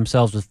pictures of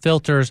themselves with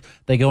filters.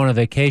 They go on a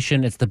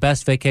vacation. It's the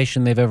best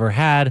vacation they've ever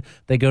had.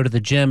 They go to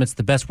the gym. It's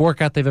the best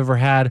workout they've ever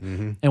had.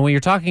 Mm-hmm. And when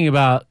you're talking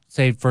about,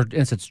 say, for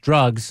instance,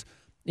 drugs,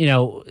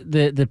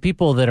 the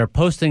people that are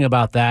posting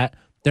about that,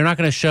 they're not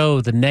going to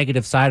show the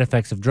negative side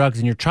effects of drugs.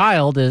 And your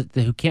child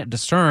who can't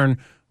discern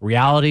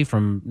reality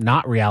from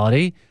not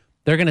reality,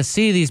 they're going to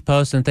see these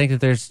posts and think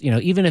that there's,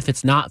 even if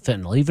it's not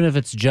fentanyl, even if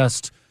it's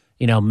just,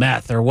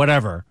 meth or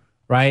whatever,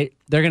 right?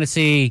 They're going to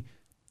see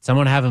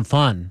someone having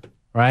fun,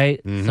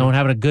 right? Someone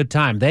having a good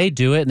time. They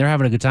do it and they're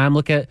having a good time.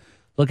 Look how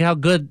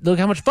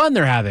much fun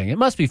they're having. It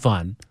must be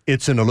fun.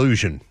 It's an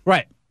illusion.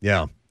 Right.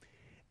 Yeah.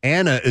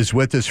 Anna is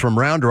with us from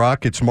Round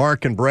Rock. It's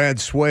Mark and Brad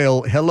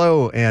Swale.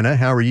 Hello, Anna.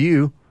 How are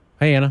you?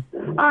 Hey, Anna.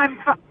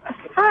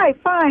 Hi,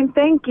 fine,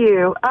 thank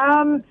you.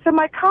 So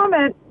my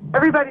comment,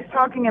 everybody's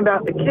talking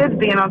about the kids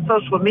being on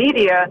social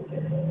media.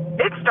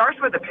 It starts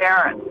with the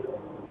parents.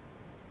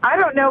 I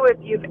don't know if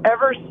you've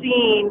ever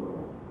seen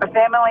a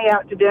family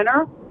out to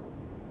dinner.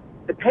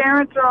 The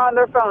parents are on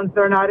their phones.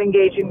 They're not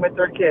engaging with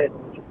their kids.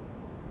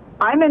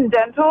 I'm in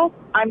dental.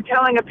 I'm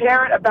telling a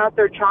parent about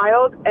their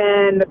child,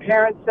 and the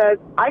parent says,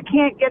 I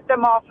can't get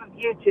them off of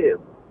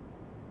YouTube.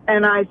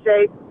 And I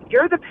say,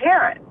 you're the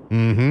parent.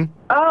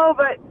 Oh,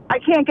 but I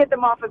can't get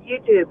them off of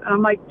YouTube. And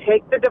I'm like,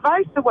 take the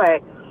device away.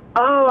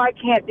 Oh, I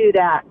can't do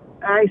that.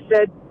 And I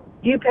said,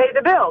 you pay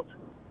the bills.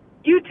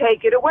 You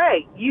take it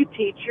away. You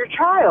teach your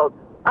child.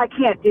 I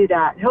can't do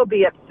that. He'll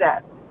be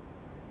upset.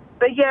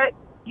 But yet,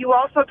 you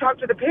also talk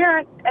to the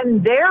parent,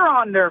 and they're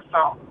on their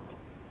phone.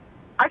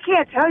 I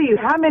can't tell you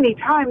how many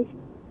times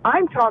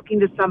I'm talking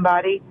to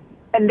somebody,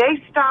 and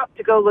they stop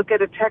to go look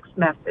at a text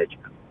message,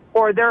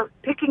 or they're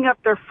picking up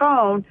their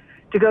phone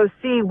to go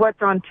see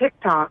what's on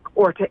TikTok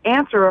or to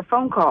answer a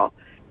phone call.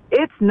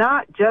 It's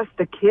not just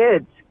the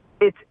kids.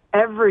 It's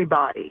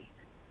everybody.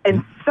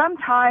 And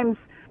sometimes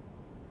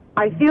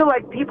I feel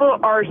like people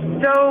are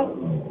so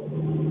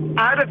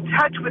out of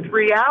touch with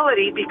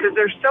reality because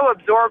they're so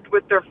absorbed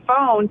with their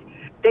phones,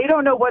 they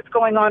don't know what's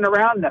going on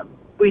around them.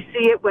 We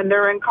see it when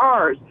they're in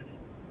cars.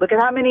 Look at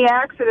how many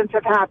accidents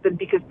have happened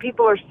because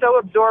people are so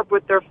absorbed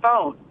with their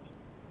phones.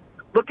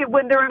 Look at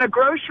when they're in a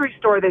grocery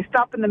store, they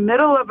stop in the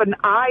middle of an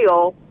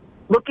aisle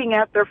looking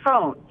at their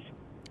phones.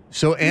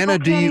 So, Anna,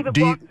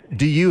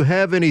 do you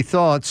have any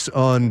thoughts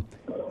on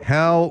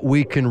how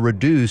we can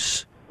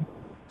reduce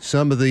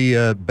some of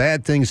the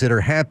bad things that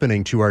are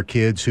happening to our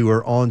kids who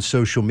are on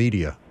social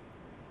media?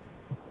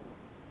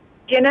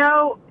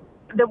 The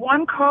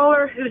one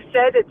caller who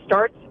said it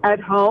starts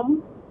at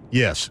home.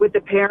 Yes. With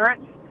the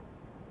parents,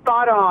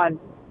 spot on.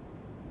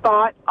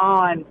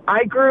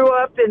 I grew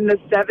up in the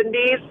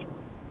 70s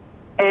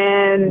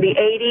and the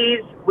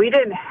 80s. We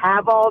didn't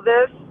have all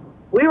this.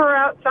 We were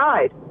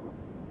outside.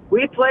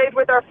 We played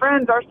with our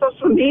friends. Our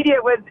social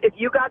media was, if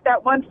you got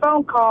that one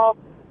phone call,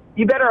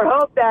 you better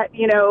hope that,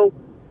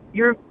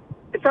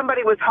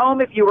 somebody was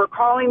home if you were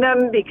calling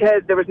them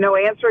because there was no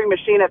answering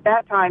machine at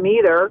that time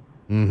either.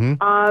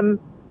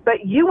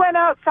 But you went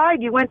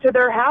outside. You went to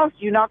their house.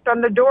 You knocked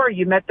on the door.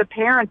 You met the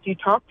parents. You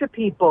talked to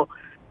people.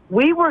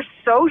 We were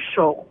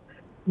social.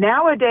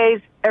 Nowadays,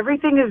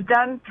 everything is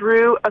done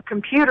through a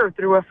computer,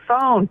 through a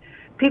phone.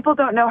 People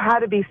don't know how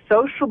to be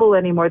sociable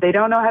anymore. They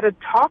don't know how to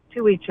talk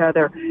to each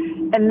other.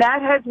 And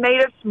that has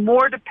made us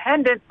more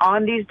dependent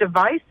on these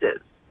devices.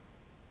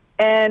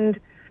 And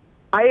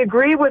I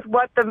agree with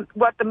what the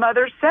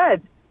mother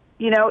said.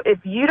 If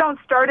you don't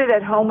start it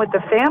at home with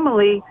the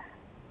family,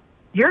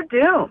 you're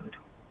doomed.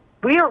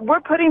 We're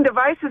putting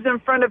devices in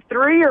front of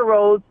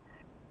 3-year-olds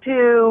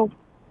to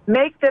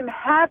make them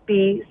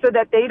happy so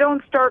that they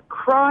don't start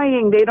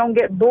crying, they don't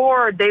get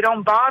bored, they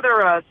don't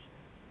bother us.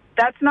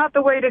 That's not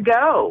the way to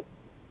go.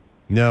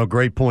 No,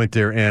 great point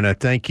there, Anna.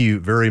 Thank you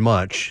very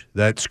much.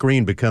 That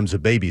screen becomes a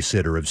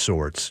babysitter of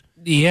sorts.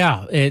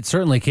 Yeah, it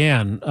certainly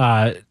can.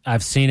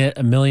 I've seen it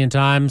a million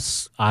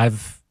times.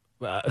 I've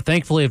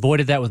thankfully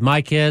avoided that with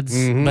my kids.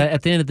 But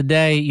at the end of the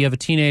day, you have a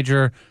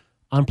teenager,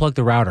 unplug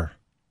the router.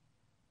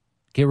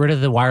 Get rid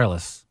of the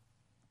wireless.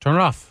 Turn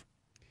it off.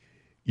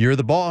 You're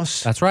the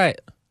boss. That's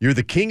right. You're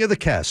the king of the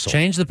castle.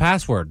 Change the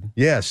password.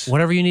 Yes.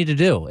 Whatever you need to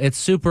do. It's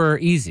super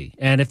easy.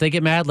 And if they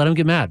get mad, let them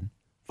get mad.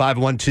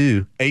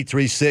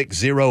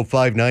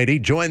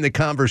 512-836-0590. Join the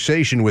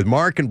conversation with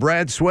Mark and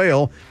Brad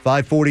Swale,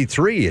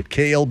 543 at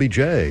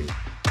KLBJ.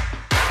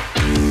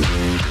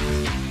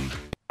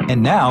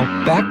 And now,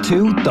 back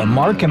to the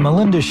Mark and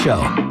Melinda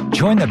Show.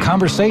 Join the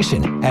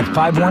conversation at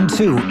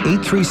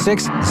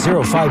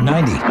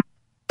 512-836-0590.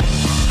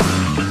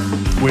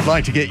 We'd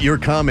like to get your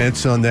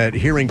comments on that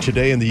hearing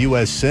today in the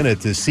U.S. Senate.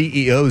 The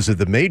CEOs of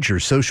the major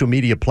social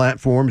media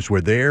platforms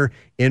were there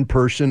in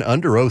person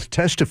under oath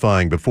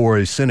testifying before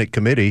a Senate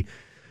committee.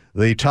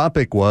 The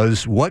topic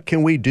was, what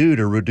can we do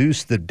to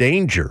reduce the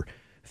danger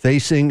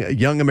facing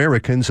young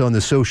Americans on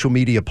the social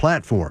media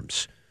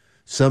platforms?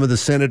 Some of the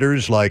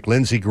senators, like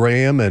Lindsey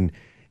Graham and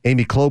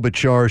Amy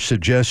Klobuchar,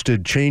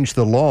 suggested change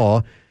the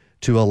law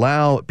to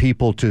allow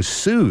people to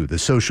sue the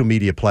social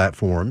media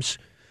platforms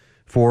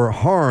for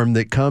harm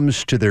that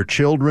comes to their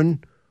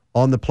children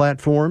on the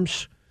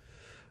platforms.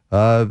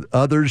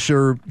 Others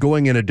are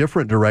going in a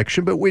different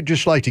direction, but we'd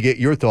just like to get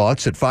your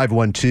thoughts at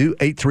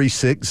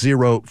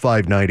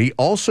 512-836-0590.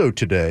 Also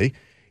today,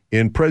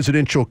 in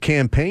presidential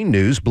campaign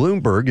news,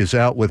 Bloomberg is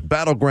out with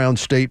battleground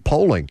state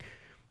polling.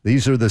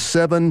 These are the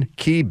 7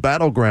 key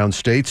battleground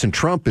states, and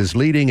Trump is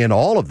leading in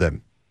all of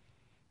them.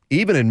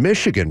 Even in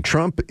Michigan,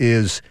 Trump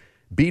is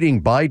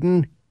beating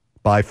Biden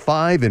by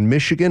 5 in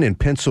Michigan. In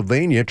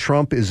Pennsylvania,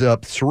 Trump is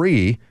up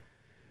 3.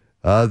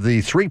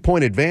 The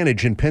 3-point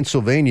advantage in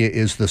Pennsylvania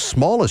is the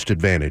smallest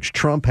advantage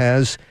Trump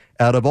has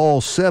out of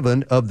all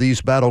 7 of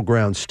these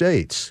battleground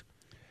states.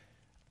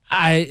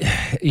 I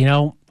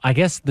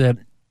guess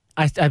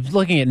I'm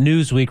looking at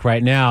Newsweek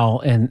right now,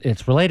 and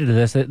it's related to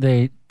this.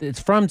 It's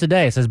from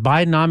today. It says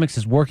Bidenomics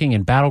is working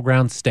in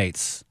battleground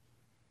states,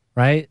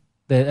 right?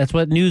 That's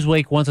what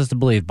Newsweek wants us to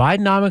believe.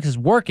 Bidenomics is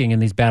working in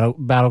these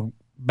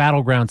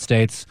battleground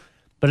states,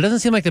 but it doesn't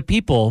seem like the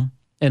people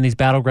in these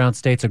battleground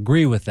states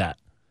agree with that.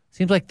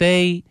 Seems like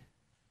they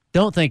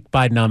don't think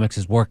Bidenomics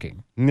is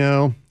working.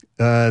 No,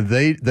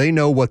 they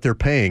know what they're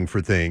paying for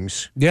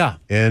things. Yeah.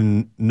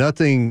 And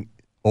nothing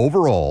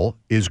overall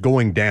is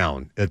going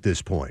down at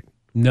this point.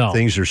 No.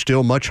 Things are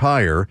still much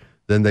higher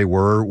than they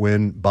were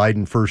when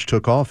Biden first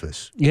took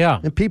office. Yeah.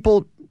 And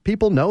people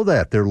know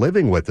that. They're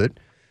living with it.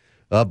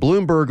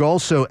 Bloomberg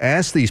also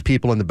asked these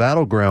people in the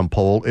battleground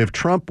poll, if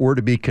Trump were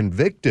to be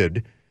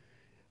convicted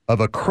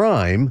of a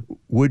crime,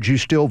 would you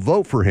still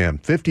vote for him?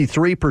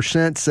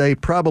 53% say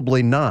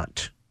probably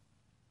not.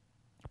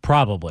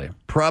 Probably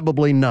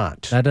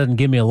not. That doesn't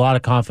give me a lot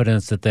of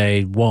confidence that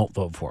they won't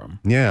vote for him.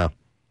 Yeah.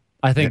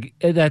 I think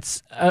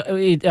that's,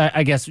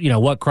 I guess,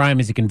 what crime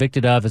is he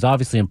convicted of is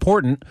obviously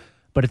important,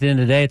 but at the end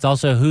of the day, it's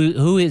also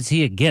who is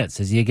he against?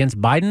 Is he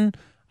against Biden?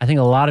 I think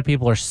a lot of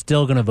people are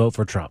still going to vote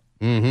for Trump.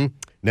 Mm-hmm.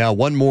 Now,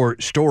 one more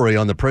story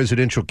on the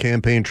presidential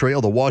campaign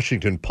trail. The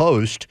Washington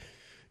Post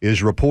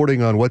is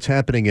reporting on what's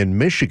happening in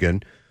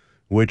Michigan,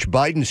 which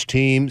Biden's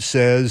team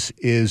says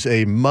is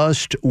a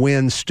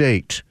must-win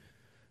state.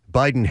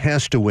 Biden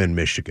has to win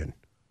Michigan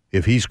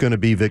if he's going to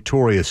be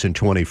victorious in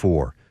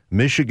 24.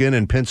 Michigan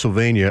and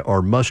Pennsylvania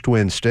are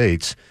must-win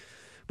states.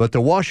 But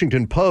the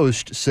Washington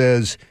Post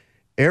says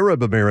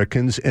Arab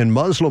Americans and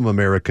Muslim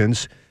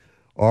Americans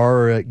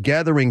are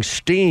gathering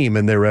steam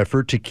in their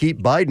effort to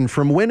keep Biden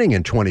from winning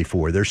in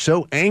 24. They're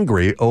so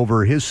angry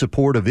over his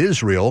support of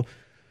Israel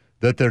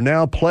that they're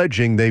now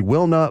pledging they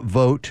will not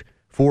vote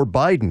for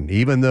Biden,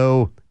 even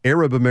though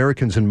Arab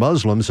Americans and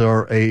Muslims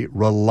are a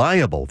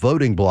reliable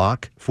voting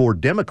bloc for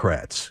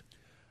Democrats.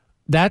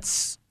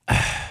 Is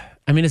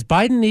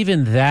Biden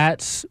even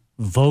that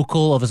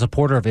vocal of a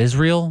supporter of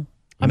Israel?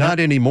 Not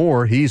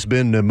anymore. He's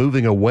been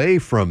moving away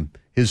from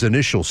his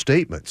initial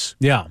statements.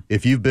 Yeah.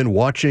 If you've been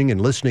watching and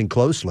listening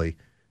closely,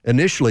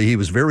 initially he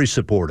was very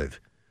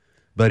supportive,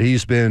 but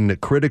he's been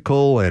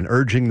critical and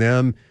urging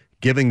them,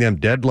 giving them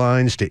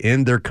deadlines to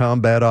end their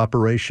combat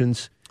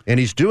operations. And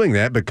he's doing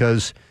that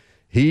because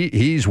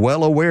he's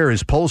well aware,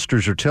 his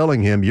pollsters are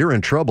telling him, you're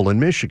in trouble in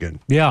Michigan.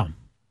 Yeah.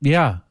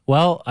 Yeah.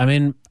 Well,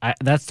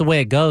 that's the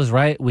way it goes,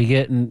 right? We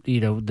get,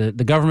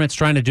 the government's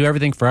trying to do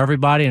everything for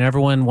everybody, and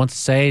everyone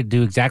wants to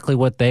do exactly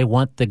what they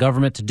want the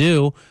government to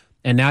do.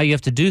 And now you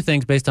have to do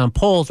things based on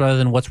polls rather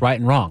than what's right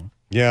and wrong.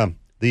 Yeah.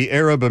 The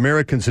Arab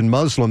Americans and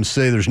Muslims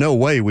say there's no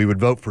way we would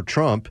vote for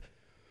Trump.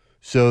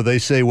 So they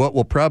say what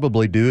we'll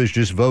probably do is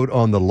just vote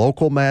on the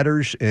local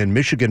matters and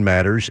Michigan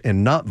matters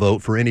and not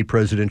vote for any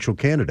presidential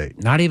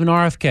candidate. Not even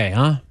RFK,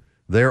 huh?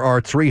 There are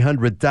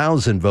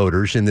 300,000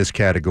 voters in this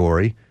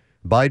category.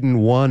 Biden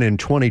won in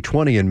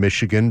 2020 in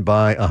Michigan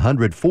by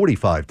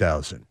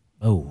 145,000.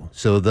 Oh.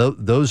 So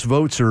those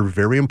votes are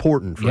very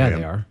important for him. Yeah,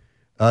 they are.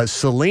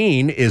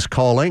 Celine is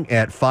calling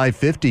at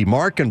 5:50.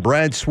 Mark and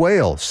Brad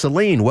Swale.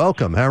 Celine,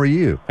 welcome. How are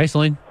you? Hey,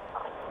 Celine.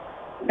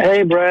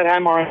 Hey, Brad. Hi,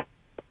 Mark.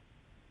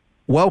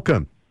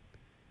 Welcome.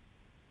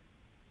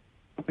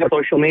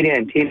 Social media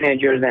and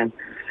teenagers, and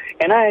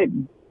I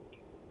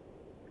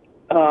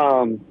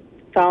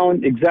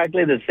found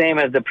exactly the same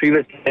as the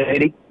previous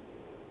lady.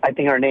 I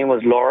think her name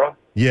was Laura.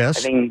 Yes.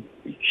 I think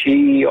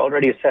she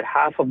already said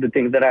half of the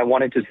things that I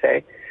wanted to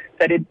say.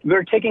 That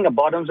we're taking a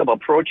bottoms-up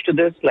approach to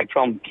this, like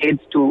from kids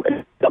to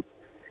adults.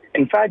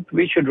 In fact,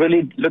 we should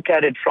really look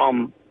at it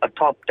from a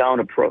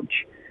top-down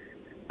approach.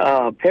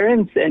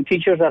 Parents and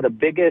teachers are the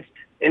biggest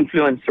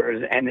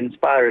influencers and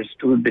inspirers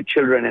to the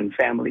children and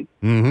family.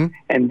 Mm-hmm.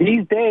 And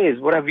these days,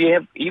 we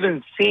have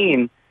even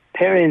seen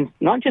parents,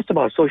 not just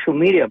about social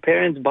media,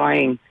 parents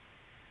buying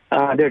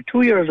their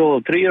 2 years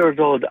old, 3 years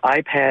old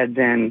iPads,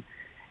 and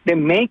they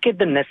make it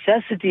the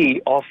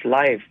necessity of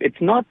life.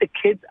 It's not the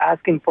kids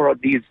asking for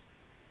these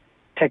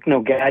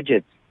techno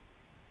gadgets.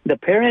 The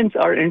parents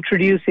are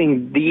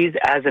introducing these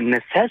as a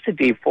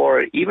necessity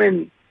for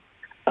even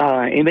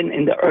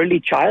in the early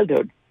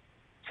childhood.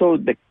 So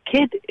the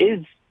kid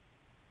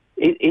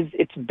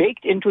it's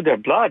baked into their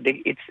blood.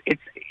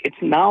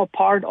 It's now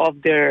part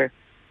of their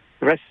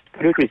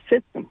respiratory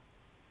system.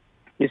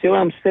 You see what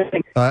I'm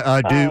saying?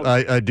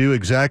 I do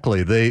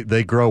exactly.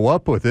 They grow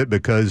up with it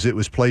because it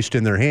was placed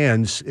in their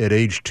hands at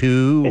age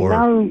 2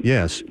 or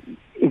yes.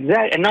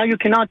 Exactly. And now you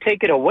cannot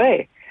take it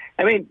away.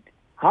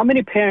 How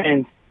many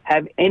parents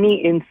have any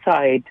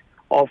insight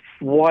of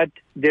what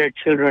their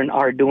children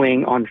are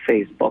doing on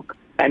Facebook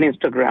and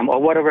Instagram or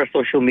whatever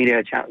social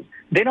media channels?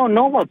 They don't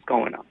know what's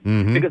going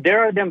on because they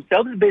are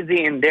themselves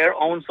busy in their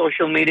own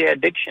social media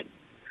addiction.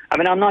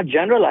 I'm not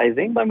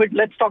generalizing, but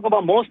let's talk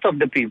about most of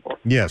the people.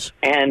 Yes.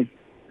 And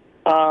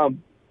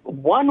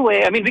one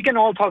way, I mean, we can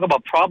all talk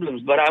about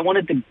problems, but I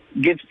wanted to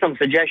give some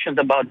suggestions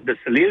about the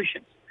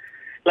solutions.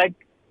 Like,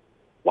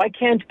 why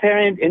can't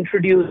parents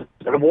introduce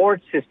a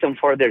reward system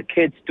for their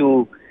kids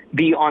to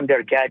be on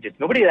their gadgets?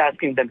 Nobody's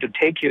asking them to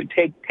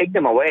take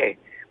them away,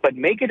 but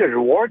make it a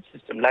reward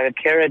system, like a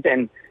carrot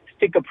and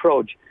stick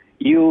approach.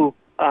 You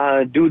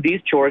do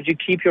these chores, you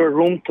keep your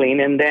room clean,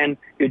 and then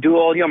you do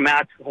all your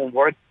math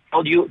homework.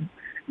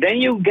 Then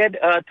you get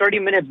 30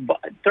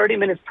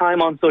 minutes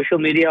time on social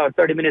media or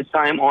 30 minutes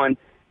time on.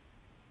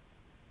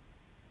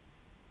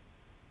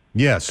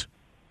 Yes,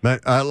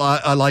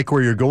 I like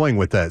where you're going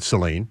with that,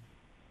 Celine.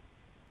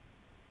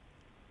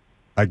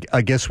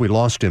 I guess we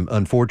lost him,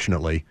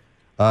 unfortunately.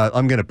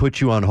 I'm going to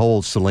put you on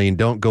hold, Celine.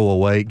 Don't go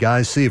away.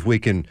 Guys, see if we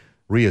can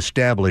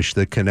reestablish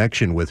the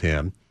connection with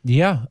him.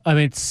 Yeah. I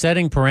mean,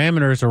 setting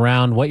parameters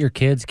around what your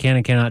kids can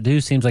and cannot do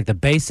seems like the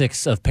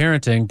basics of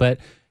parenting, but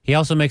he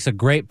also makes a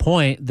great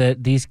point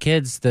that these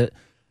kids that,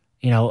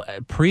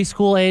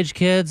 preschool age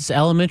kids,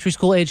 elementary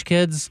school age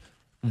kids,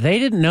 they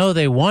didn't know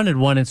they wanted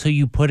one until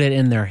you put it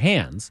in their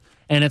hands.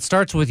 And it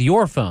starts with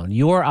your phone,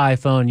 your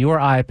iPhone, your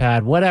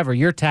iPad, whatever,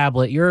 your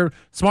tablet, your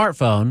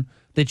smartphone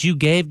that you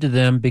gave to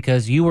them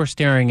because you were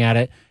staring at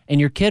it,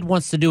 and your kid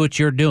wants to do what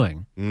you're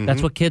doing. Mm-hmm.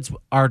 That's what kids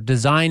are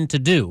designed to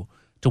do,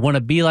 to want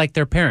to be like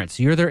their parents.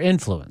 You're their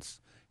influence.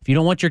 If you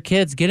don't want your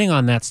kids getting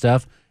on that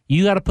stuff,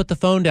 you got to put the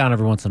phone down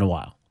every once in a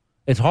while.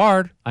 It's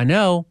hard, I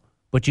know,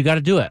 but you got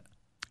to do it.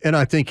 And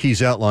I think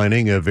he's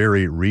outlining a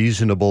very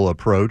reasonable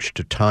approach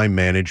to time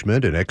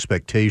management and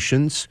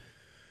expectations,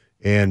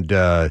 and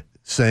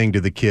saying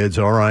to the kids,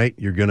 all right,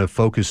 you're going to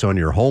focus on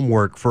your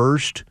homework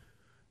first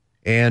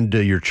and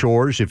your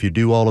chores. If you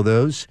do all of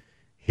those,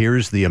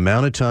 here's the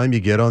amount of time you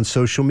get on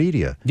social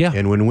media. Yeah.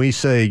 And when we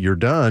say you're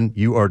done,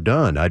 you are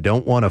done. I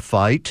don't want to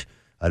fight.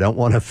 I don't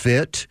want to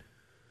fit.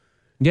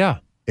 Yeah.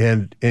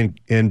 And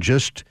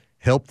just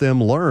help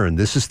them learn.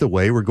 This is the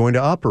way we're going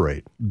to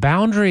operate.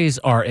 Boundaries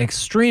are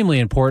extremely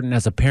important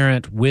as a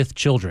parent with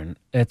children.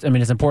 It's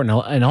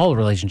important in all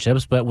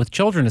relationships, but with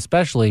children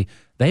especially,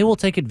 they will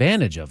take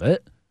advantage of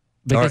it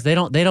because they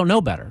don't know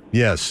better.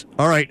 Yes.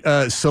 All right,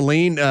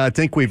 Celine, I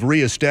think we've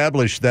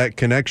reestablished that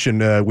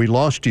connection. We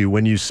lost you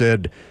when you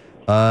said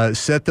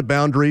set the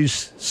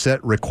boundaries,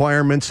 set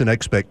requirements and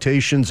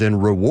expectations,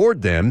 and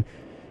reward them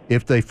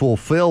if they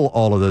fulfill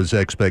all of those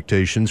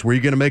expectations. Were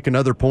you going to make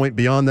another point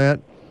beyond that?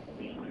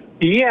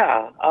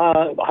 Yeah.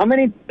 How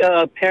many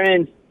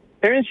parents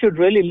should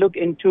really look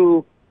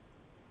into?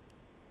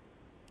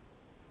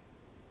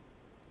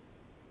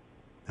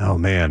 Oh,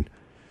 man.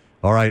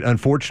 All right.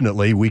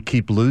 Unfortunately, we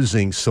keep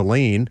losing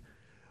Celine.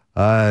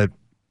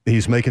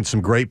 He's making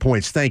some great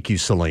points. Thank you,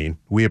 Celine.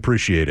 We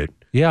appreciate it.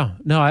 Yeah.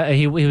 No,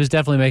 he was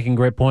definitely making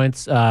great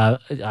points.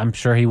 I'm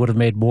sure he would have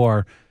made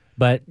more.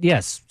 But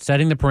yes,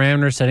 setting the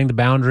parameters, setting the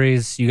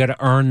boundaries, you got to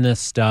earn this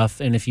stuff.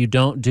 And if you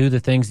don't do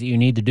the things that you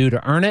need to do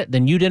to earn it,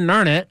 then you didn't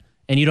earn it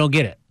and you don't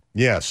get it.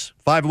 Yes.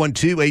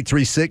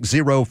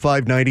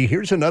 512-836-0590.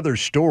 Here's another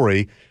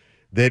story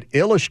that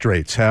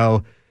illustrates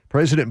how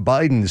President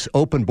Biden's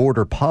open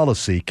border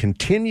policy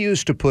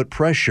continues to put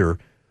pressure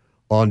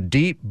on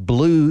deep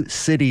blue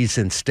cities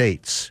and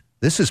states.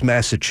 This is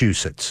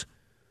Massachusetts,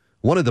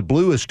 one of the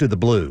bluest of the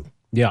blue.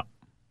 Yeah.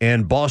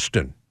 And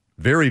Boston,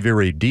 very,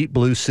 very deep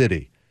blue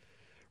city.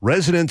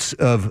 Residents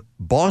of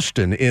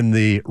Boston in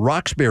the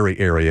Roxbury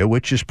area,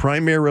 which is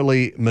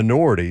primarily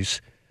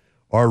minorities,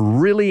 are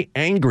really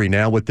angry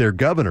now with their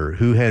governor,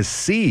 who has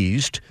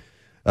seized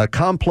a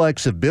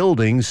complex of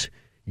buildings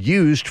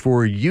used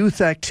for youth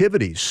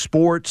activities,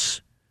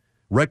 sports,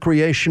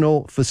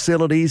 recreational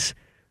facilities.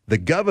 The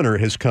governor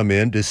has come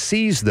in to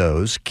seize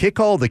those, kick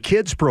all the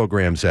kids'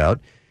 programs out,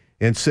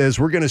 and says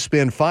we're going to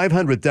spend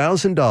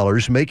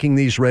 $500,000 making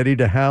these ready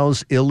to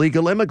house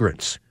illegal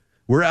immigrants.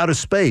 We're out of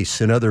space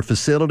in other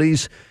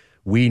facilities.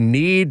 We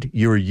need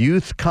your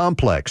youth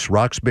complex,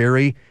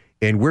 Roxbury,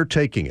 and we're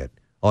taking it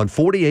on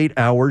 48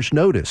 hours'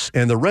 notice.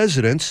 And the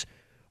residents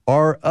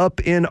are up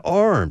in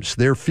arms.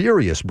 They're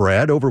furious,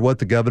 Brad, over what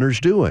the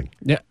governor's doing.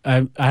 Yeah,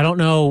 I don't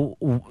know.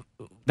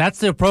 That's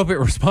the appropriate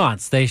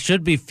response. They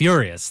should be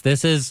furious.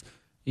 This is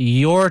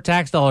your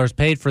tax dollars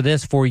paid for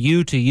this for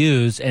you to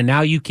use, and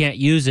now you can't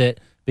use it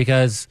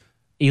because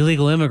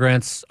illegal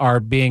immigrants are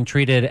being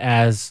treated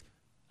as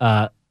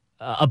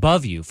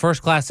above you,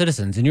 first-class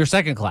citizens, and you're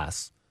second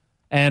class.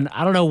 And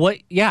I don't know what,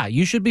 yeah,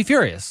 you should be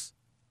furious.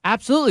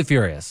 Absolutely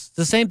furious. It's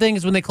the same thing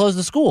as when they close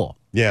the school.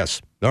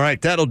 Yes. All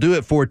right, that'll do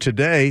it for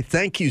today.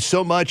 Thank you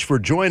so much for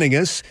joining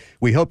us.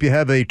 We hope you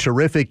have a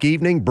terrific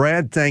evening.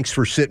 Brad, thanks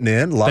for sitting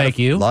in. Thank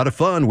you. A lot of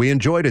fun. We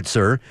enjoyed it,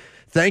 sir.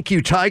 Thank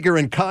you, Tiger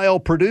and Kyle,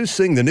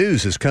 producing. The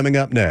news is coming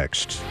up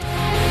next.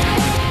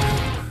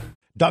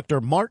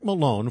 Dr. Mark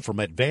Malone from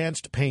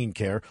Advanced Pain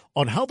Care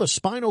on how the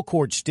spinal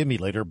cord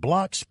stimulator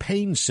blocks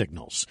pain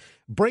signals,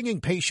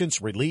 bringing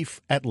patients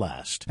relief at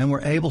last. And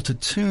we're able to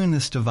tune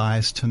this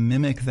device to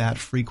mimic that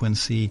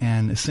frequency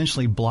and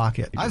essentially block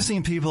it. I've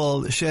seen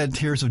people shed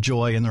tears of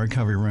joy in the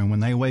recovery room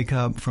when they wake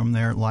up from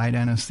their light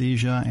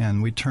anesthesia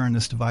and we turn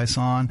this device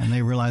on and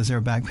they realize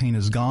their back pain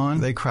is gone.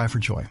 They cry for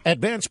joy.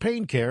 Advanced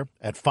Pain Care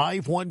at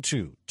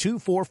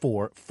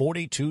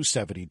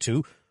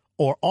 512-244-4272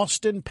 or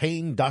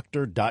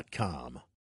austinpaindoctor.com.